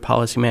an elder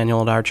policy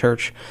manual at our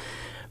church.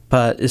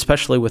 But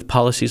especially with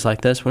policies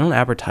like this, we don't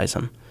advertise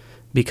them,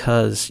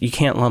 because you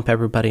can't lump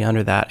everybody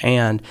under that.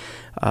 And,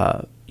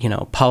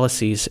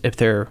 policies, if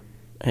they're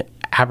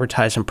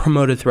advertised and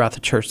promoted throughout the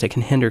church, they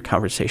can hinder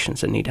conversations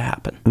that need to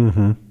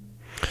happen.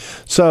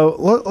 So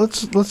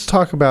let's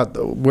talk about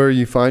where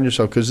you find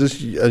yourself,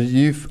 because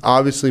you've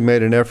obviously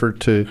made an effort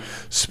to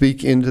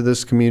speak into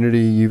this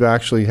community. You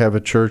actually have a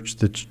church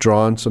that's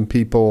drawn some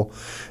people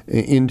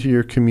into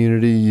your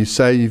community. You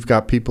say you've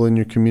got people in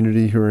your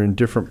community who are in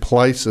different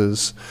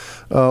places.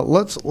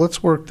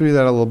 Let's work through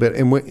that a little bit.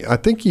 And I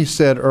think you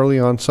said early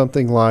on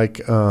something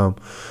like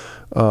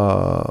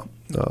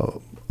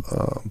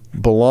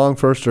belong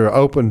first, or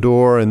open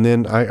door, and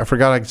then I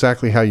forgot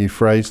exactly how you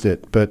phrased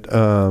it, but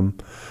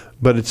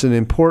it's an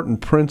important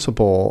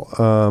principle.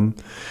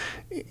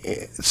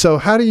 So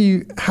how do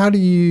you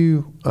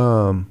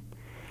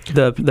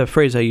the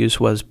phrase I used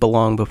was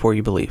belong before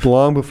you believe.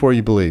 Belong before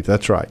you believe.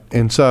 That's right.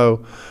 And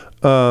so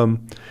and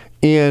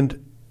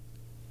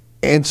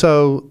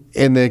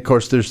then of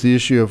course there's the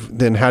issue of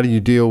then how do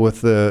you deal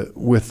with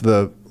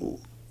the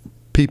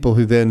people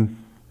who then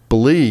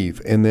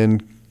believe and then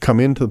come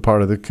into the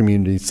part of the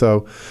community.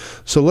 So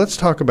let's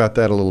talk about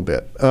that a little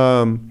bit.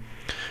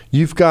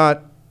 You've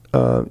got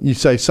you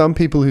say some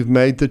people who've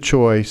made the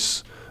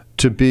choice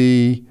to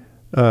be,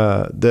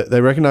 that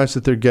they recognize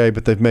that they're gay,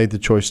 but they've made the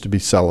choice to be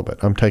celibate.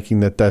 I'm taking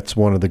that's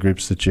one of the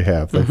groups that you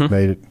have. They've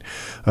made it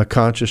a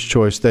conscious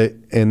choice.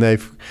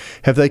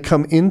 Have they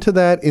come into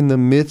that in the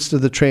midst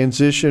of the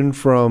transition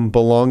from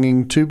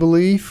belonging to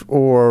belief,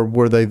 or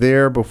were they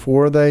there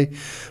before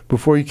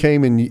you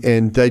came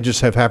and they just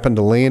have happened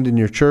to land in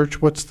your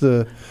church? What's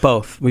the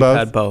both? We've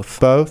had both.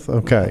 Both?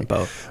 Okay.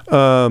 Both.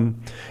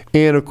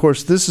 And of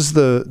course, this is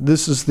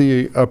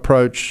the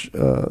approach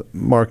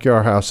Mark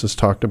Yarhouse has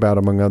talked about,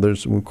 among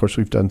others. And of course,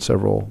 we've done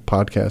several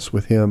podcasts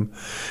with him,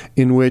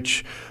 in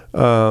which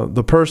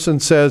the person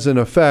says, in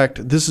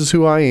effect, "This is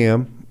who I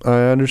am.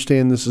 I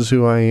understand this is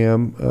who I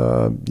am.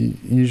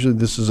 Usually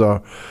this is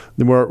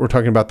we're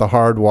talking about the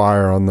hard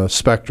wire on the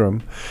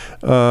spectrum.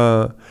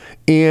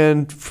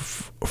 And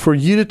for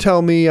you to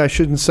tell me I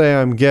shouldn't say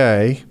I'm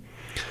gay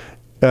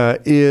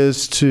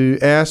is to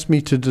ask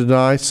me to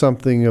deny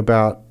something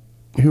about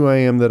who I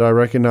am that I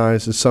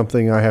recognize as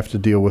something I have to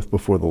deal with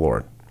before the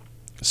Lord.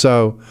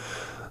 So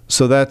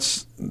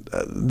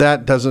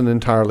that doesn't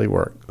entirely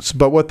work.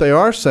 But what they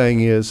are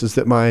saying is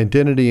that my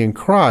identity in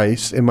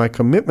Christ and my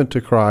commitment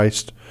to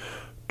Christ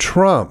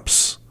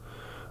trumps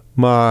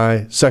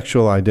my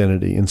sexual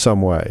identity in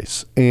some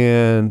ways,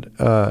 and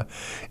I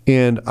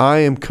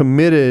am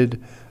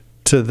committed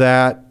to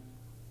that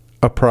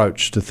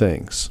approach to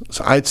things.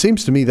 So it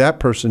seems to me that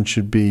person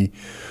should be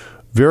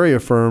very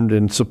affirmed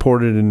and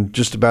supported in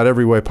just about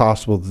every way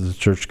possible that the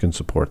church can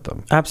support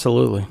them.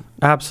 Absolutely.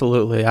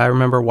 I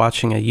remember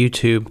watching a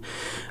YouTube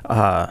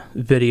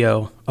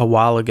video a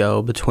while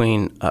ago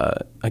between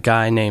a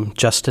guy named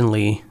Justin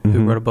Lee,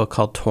 who wrote a book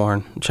called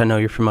Torn, which I know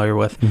you're familiar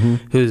with,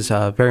 who's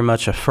very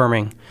much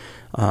affirming,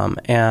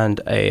 and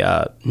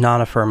a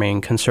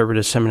non-affirming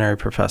conservative seminary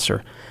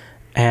professor.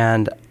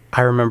 And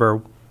I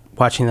remember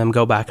watching them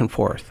go back and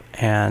forth.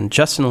 And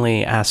Justin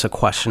Lee asked a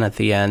question at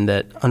the end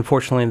that,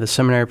 unfortunately, the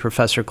seminary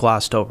professor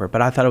glossed over,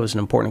 but I thought it was an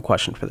important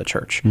question for the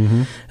church,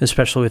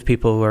 especially with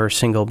people who are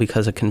single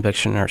because of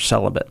conviction or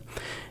celibate.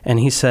 And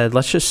he said,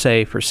 let's just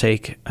say for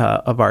sake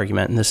of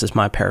argument, and this is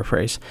my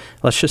paraphrase,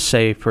 let's just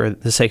say for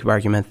the sake of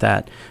argument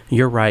that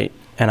you're right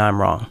and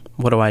I'm wrong.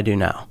 What do I do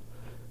now?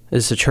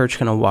 Is the church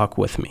going to walk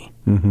with me?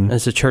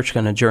 Is the church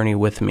going to journey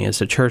with me? Is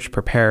the church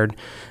prepared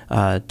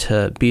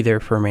to be there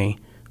for me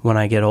when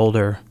I get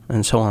older,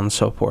 and so on and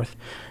so forth?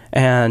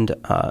 And,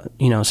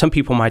 some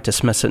people might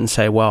dismiss it and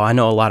say, well, I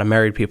know a lot of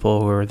married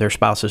people where their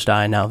spouses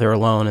die, now they're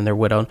alone and they're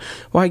widowed.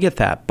 Well, I get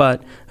that.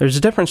 But there's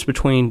a difference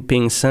between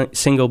being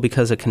single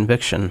because of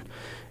conviction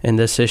in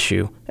this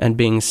issue and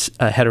being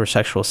a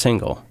heterosexual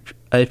single.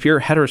 If you're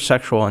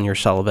heterosexual and you're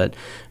celibate,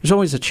 there's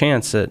always a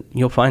chance that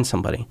you'll find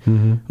somebody.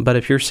 But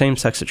if you're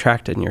same-sex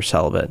attracted and you're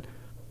celibate,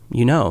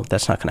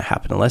 that's not going to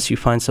happen unless you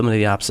find somebody of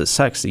the opposite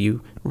sex that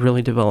you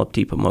really develop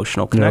deep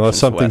emotional connections unless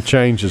something with.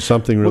 Changes,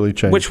 something really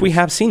changes. Which we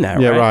have seen that,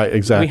 right? Yeah, right,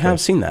 exactly. We have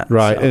seen that.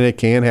 Right, so. And it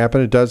can happen.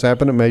 It does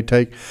happen. It may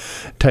take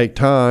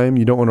time.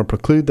 You don't want to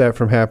preclude that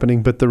from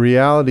happening. But the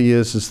reality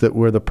is that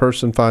where the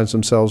person finds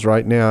themselves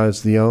right now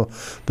is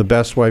the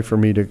best way for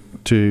me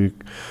to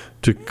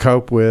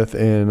cope with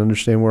and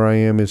understand where I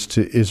am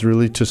is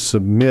really to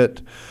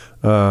submit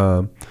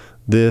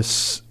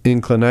this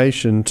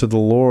inclination to the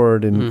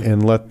Lord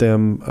and let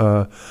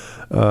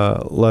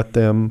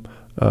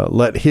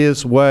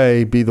His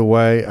way be the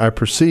way I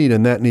proceed,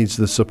 and that needs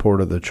the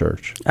support of the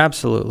church.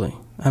 Absolutely.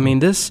 I mean,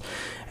 this,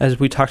 as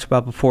we talked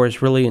about before,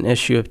 is really an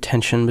issue of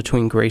tension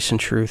between grace and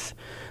truth.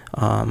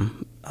 I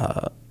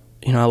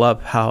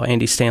love how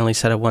Andy Stanley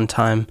said at one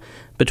time,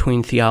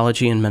 between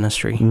theology and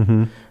ministry.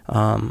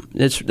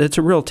 It's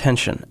a real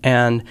tension,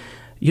 and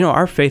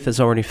our faith is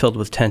already filled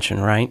with tension,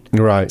 right?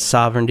 Right.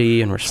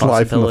 Sovereignty and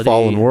responsibility. It's life in the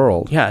fallen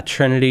world. Yeah,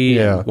 Trinity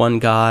and one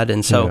God.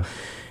 And so,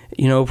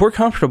 if we're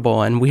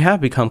comfortable, and we have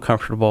become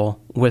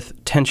comfortable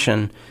with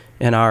tension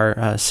in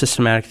our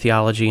systematic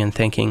theology and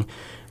thinking,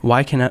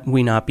 why can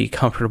we not be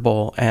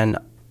comfortable and,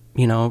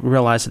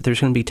 realize that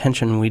there's going to be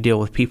tension when we deal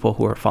with people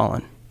who are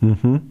fallen?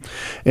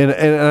 And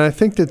I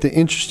think that the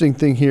interesting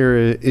thing here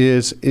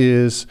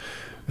is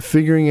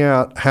figuring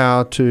out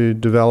how to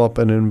develop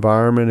an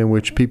environment in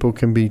which people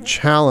can be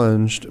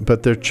challenged,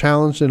 but they're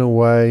challenged in a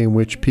way in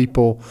which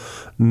people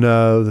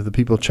know that the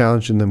people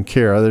challenging them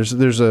care.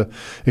 There's a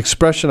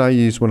expression I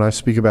use when I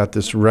speak about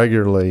this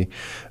regularly.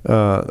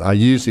 I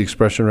use the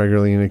expression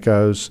regularly, and it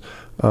goes,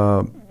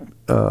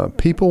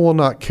 people will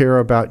not care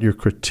about your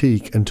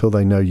critique until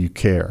they know you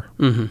care.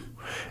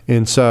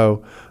 And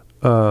so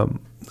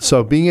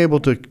being able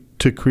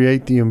to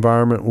create the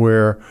environment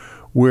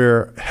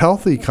where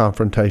healthy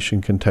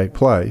confrontation can take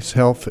place,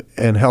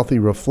 healthy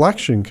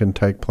reflection can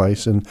take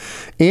place, and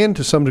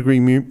to some degree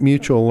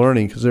mutual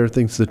learning, because there are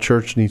things the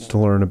church needs to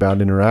learn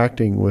about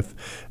interacting with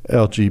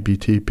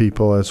LGBT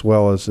people as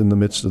well as in the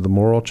midst of the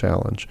moral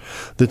challenge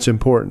that's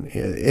important.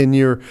 And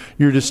your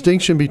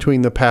distinction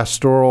between the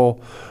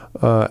pastoral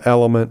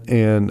element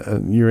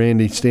and your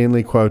Andy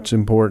Stanley quote's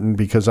important,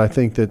 because I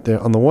think that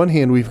on the one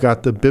hand we've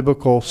got the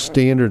biblical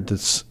standard that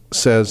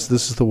says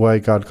this is the way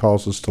God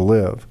calls us to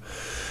live.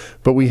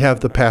 But we have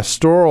the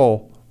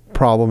pastoral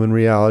problem in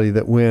reality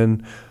that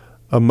when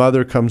a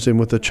mother comes in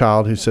with a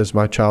child who says,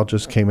 my child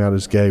just came out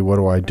as gay, what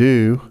do I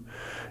do?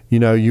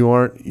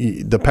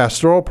 The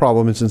pastoral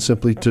problem isn't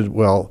simply to, the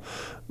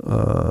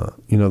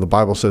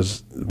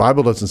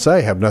Bible doesn't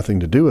say have nothing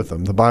to do with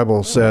them. The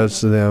Bible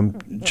says to them,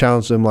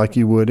 challenge them like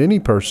you would any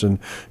person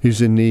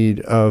who's in need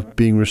of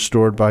being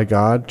restored by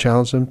God.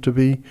 Challenge them to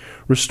be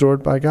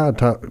restored by God.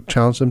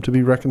 Challenge them to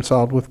be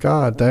reconciled with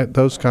God.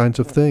 Those kinds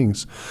of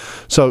things.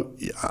 So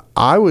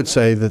I would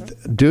say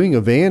that doing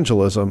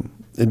evangelism,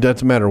 it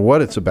doesn't matter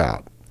what it's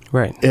about.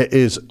 Right. It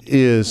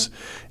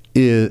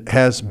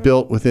has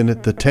built within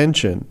it the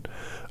tension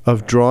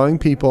of drawing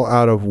people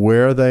out of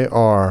where they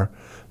are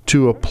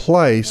to a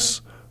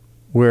place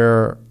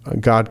where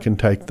God can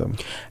take them.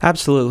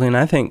 Absolutely, and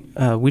I think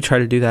we try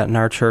to do that in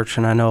our church,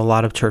 and I know a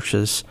lot of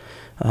churches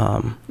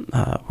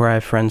where I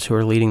have friends who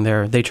are leading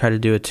there, they try to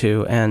do it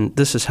too, and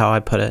this is how I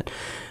put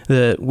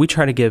it. We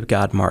try to give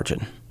God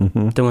margin.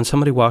 That when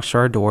somebody walks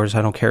through our doors,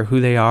 I don't care who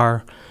they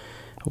are,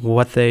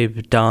 what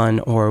they've done,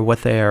 or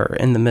what they are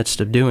in the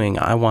midst of doing,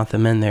 I want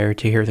them in there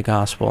to hear the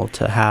gospel,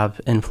 to have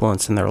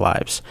influence in their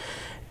lives.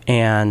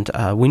 And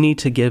we need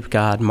to give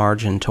God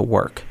margin to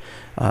work.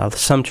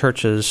 Some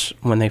churches,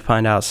 when they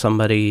find out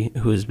somebody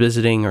who is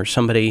visiting or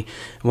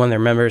one of their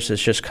members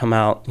has just come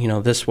out,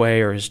 this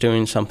way or is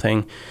doing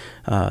something,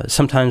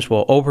 sometimes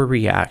will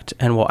overreact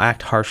and will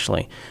act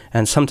harshly,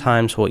 and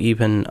sometimes will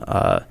even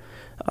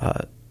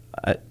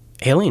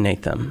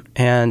alienate them.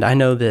 And I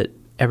know that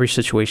every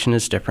situation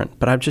is different,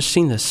 but I've just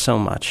seen this so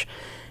much.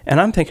 And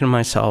I'm thinking to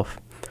myself,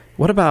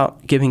 what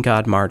about giving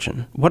God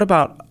margin? What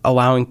about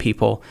allowing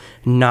people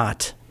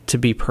not to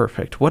be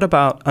perfect? What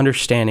about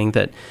understanding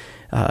that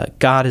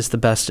God is the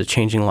best at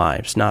changing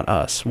lives, not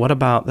us? What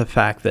about the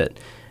fact that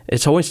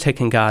it's always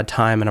taken God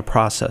time and a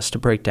process to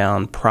break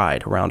down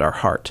pride around our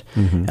heart?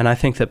 And I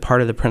think that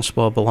part of the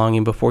principle of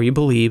belonging before you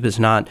believe is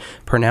not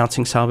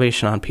pronouncing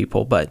salvation on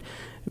people, but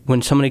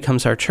when somebody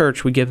comes to our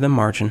church, we give them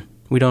margin.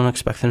 We don't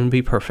expect them to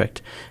be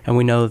perfect, and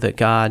we know that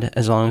God,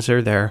 as long as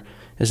they're there,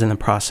 is in the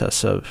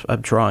process of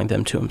drawing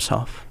them to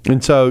himself.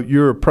 And so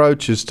your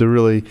approach is to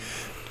really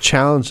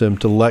challenge them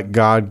to let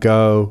God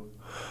go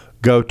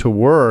to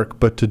work,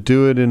 but to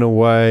do it in a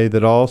way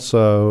that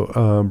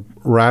also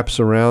wraps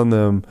around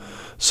them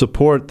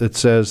support that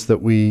says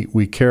that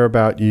we care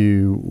about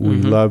you, we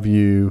love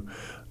you.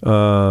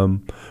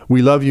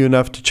 We love you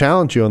enough to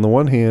challenge you on the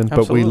one hand,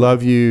 but we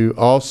love you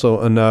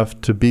also enough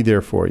to be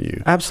there for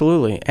you.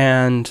 Absolutely.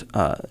 And,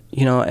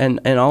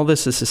 and all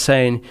this is to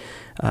say,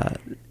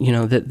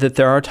 that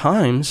there are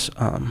times,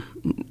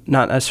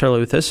 not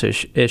necessarily with this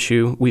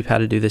issue, we've had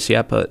to do this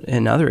yet, but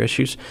in other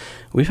issues,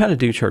 we've had to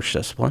do church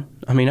discipline.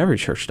 I mean, every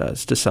church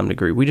does to some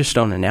degree. We just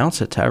don't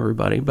announce it to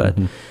everybody, but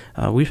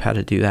we've had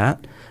to do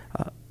that.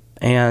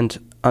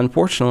 And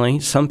unfortunately,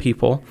 some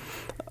people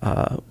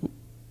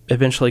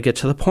eventually get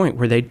to the point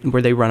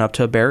where they run up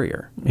to a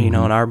barrier, and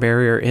our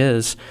barrier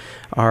is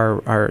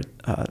our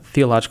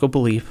theological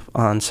belief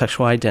on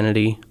sexual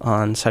identity,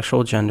 on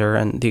sexual gender,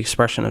 and the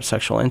expression of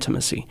sexual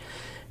intimacy.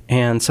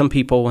 And some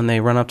people, when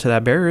they run up to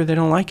that barrier, they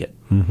don't like it.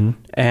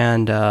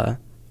 And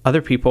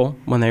other people,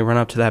 when they run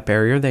up to that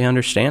barrier, they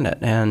understand it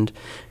and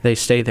they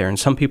stay there. And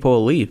some people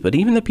will leave. But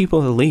even the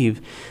people that leave,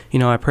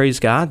 I praise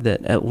God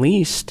that at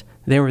least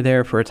they were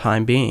there for a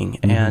time being,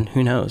 and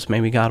who knows,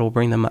 maybe God will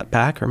bring them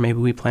back, or maybe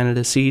we planted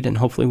a seed and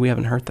hopefully we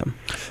haven't hurt them.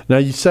 Now,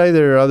 you say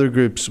there are other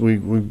groups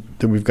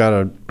that we've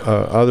got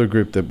other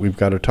group that we've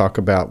got to talk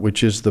about,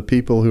 which is the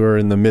people who are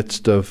in the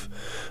midst of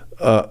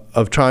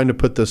trying to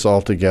put this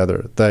all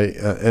together. They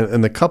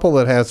and the couple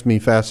that has me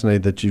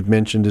fascinated that you've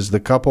mentioned is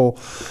the couple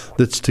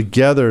that's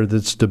together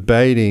that's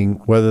debating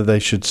whether they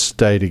should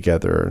stay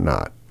together or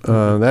not.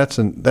 That's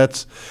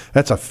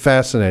a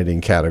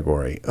fascinating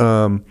category.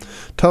 Tell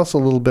us a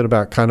little bit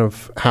about kind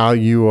of how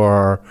you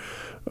are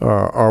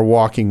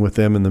walking with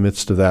them in the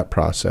midst of that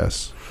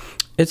process.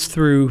 It's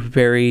through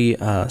very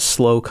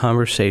slow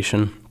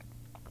conversation.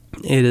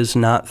 It is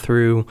not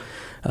through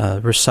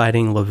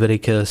reciting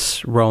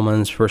Leviticus,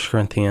 Romans, 1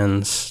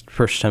 Corinthians,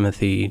 1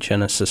 Timothy,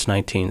 Genesis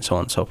 19, so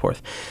on and so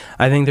forth.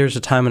 I think there's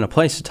a time and a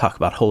place to talk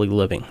about holy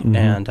living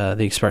and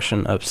the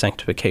expression of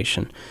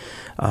sanctification.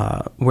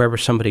 Wherever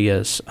somebody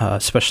is,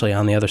 especially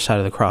on the other side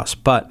of the cross.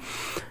 But,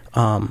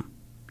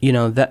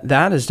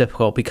 that is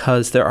difficult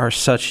because there are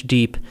such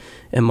deep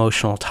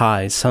emotional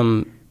ties.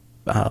 Some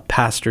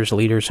pastors,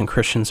 leaders, and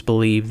Christians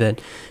believe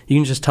that you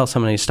can just tell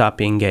somebody to stop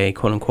being gay,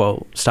 quote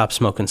unquote, stop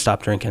smoking,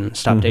 stop drinking,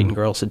 stop dating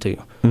girls that do,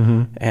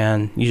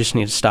 and you just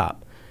need to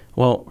stop.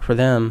 Well, for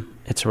them,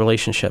 it's a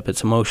relationship,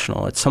 it's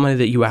emotional, it's somebody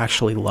that you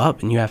actually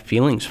love and you have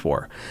feelings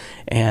for,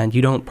 and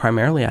you don't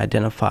primarily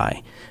identify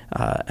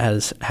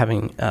as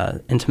having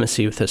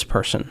intimacy with this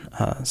person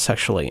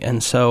sexually.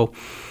 And so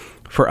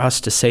for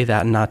us to say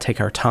that and not take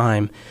our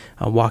time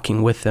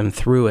walking with them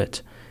through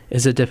it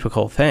is a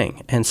difficult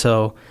thing. And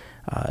so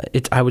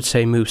I would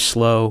say move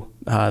slow,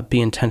 be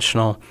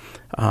intentional,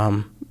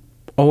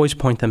 always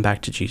point them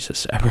back to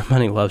Jesus.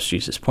 Everybody loves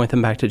Jesus. Point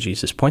them back to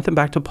Jesus. Point them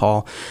back to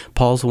Paul.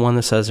 Paul's the one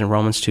that says in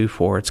Romans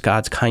 2:4, it's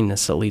God's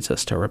kindness that leads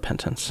us to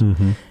repentance.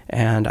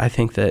 And I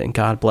think that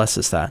God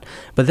blesses that.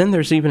 But then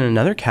there's even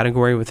another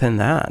category within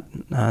that,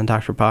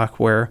 Dr. Bach,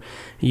 where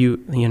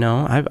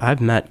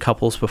I've met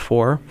couples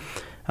before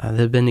that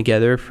have been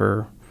together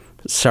for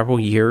several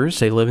years.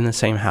 They live in the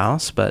same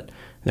house, but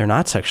they're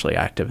not sexually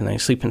active and they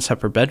sleep in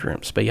separate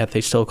bedrooms, but yet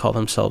they still call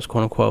themselves,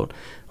 quote unquote,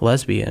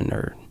 lesbian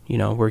or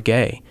we're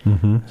gay.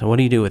 So what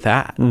do you do with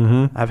that?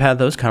 I've had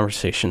those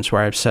conversations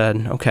where I've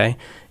said, okay,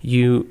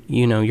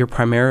 your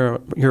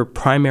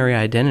primary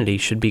identity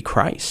should be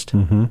Christ.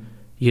 And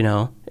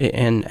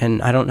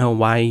I don't know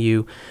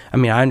why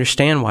I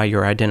understand why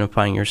you're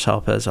identifying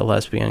yourself as a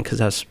lesbian because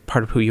that's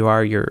part of who you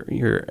are, your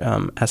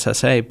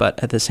SSA,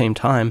 but at the same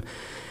time,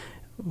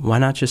 why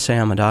not just say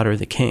I'm a daughter of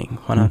the King?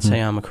 Why not say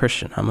I'm a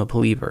Christian? I'm a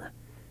believer.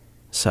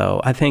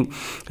 So I think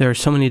there are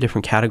so many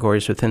different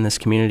categories within this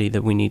community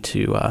that we need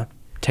to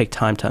take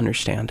time to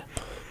understand.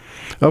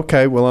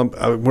 Okay, well,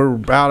 we're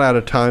about out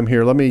of time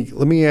here. Let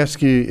me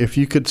ask you if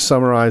you could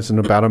summarize in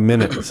about a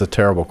minute. It's a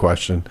terrible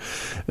question.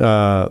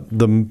 A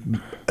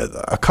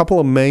couple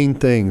of main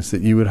things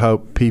that you would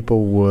hope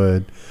people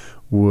would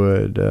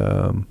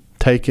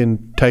take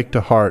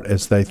to heart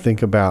as they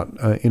think about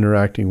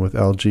interacting with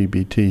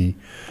LGBT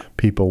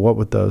people. What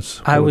would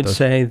those? I would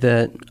say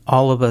that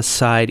all of us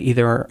side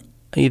either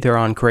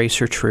on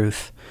grace or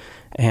truth,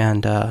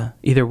 and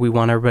either we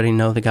want everybody to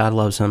know that God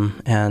loves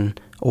them,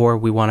 or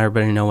we want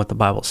everybody to know what the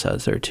Bible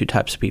says. There are two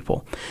types of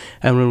people,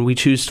 and when we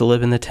choose to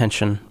live in the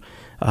tension,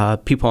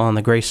 people on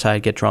the grace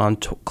side get drawn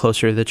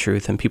closer to the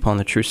truth, and people on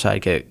the truth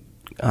side get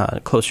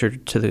closer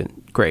to the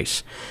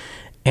grace.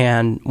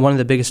 And one of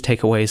the biggest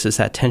takeaways is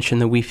that tension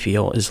that we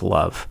feel is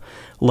love.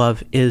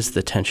 Love is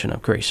the tension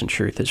of grace and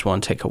truth is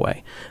one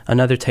takeaway.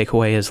 Another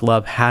takeaway is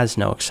love has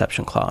no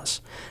exception clause.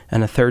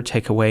 And a third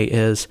takeaway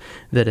is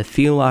that a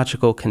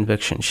theological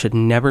conviction should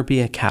never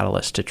be a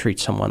catalyst to treat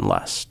someone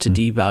less, to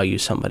devalue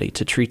somebody,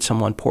 to treat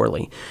someone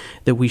poorly.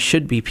 That we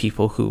should be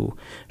people who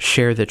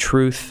share the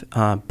truth,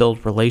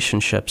 build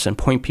relationships, and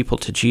point people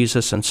to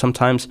Jesus. And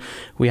sometimes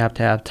we have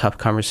to have tough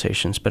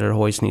conversations, but it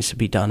always needs to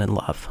be done in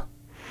love.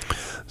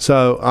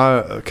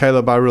 So,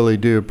 Caleb, I really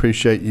do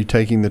appreciate you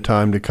taking the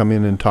time to come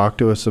in and talk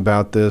to us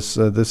about this.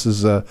 This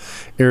is an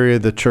area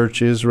the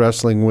church is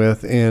wrestling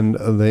with, and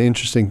the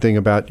interesting thing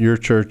about your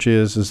church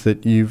is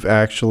that you've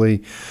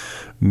actually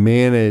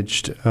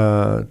managed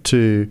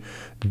to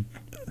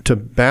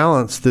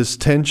balance this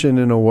tension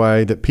in a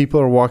way that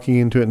people are walking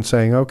into it and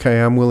saying,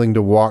 okay, I'm willing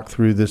to walk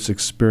through this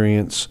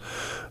experience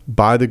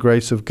by the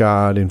grace of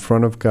God, in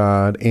front of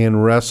God,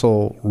 and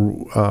wrestle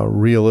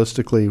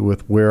realistically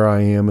with where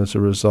I am as a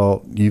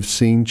result. You've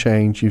seen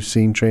change, you've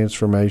seen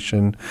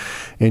transformation,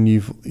 and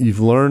you've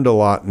learned a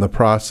lot in the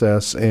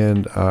process,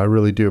 and I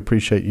really do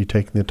appreciate you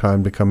taking the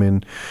time to come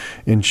in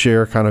and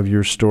share kind of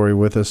your story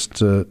with us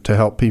to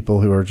help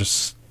people who are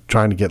just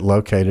trying to get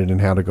located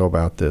and how to go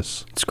about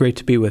this. It's great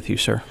to be with you,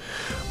 sir.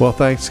 Well,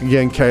 thanks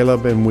again,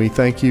 Caleb, and we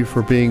thank you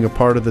for being a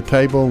part of the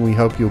table, and we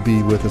hope you'll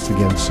be with us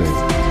again soon.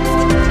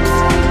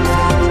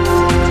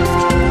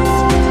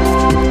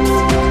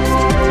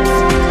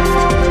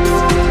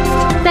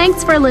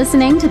 Thanks for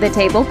listening to the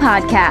Table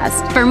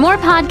Podcast. For more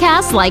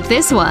podcasts like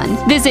this one,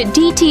 visit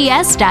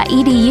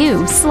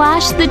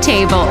dts.edu/the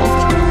table.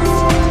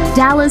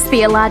 Dallas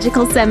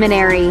Theological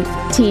Seminary.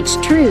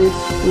 Teach truth,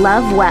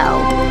 love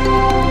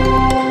well.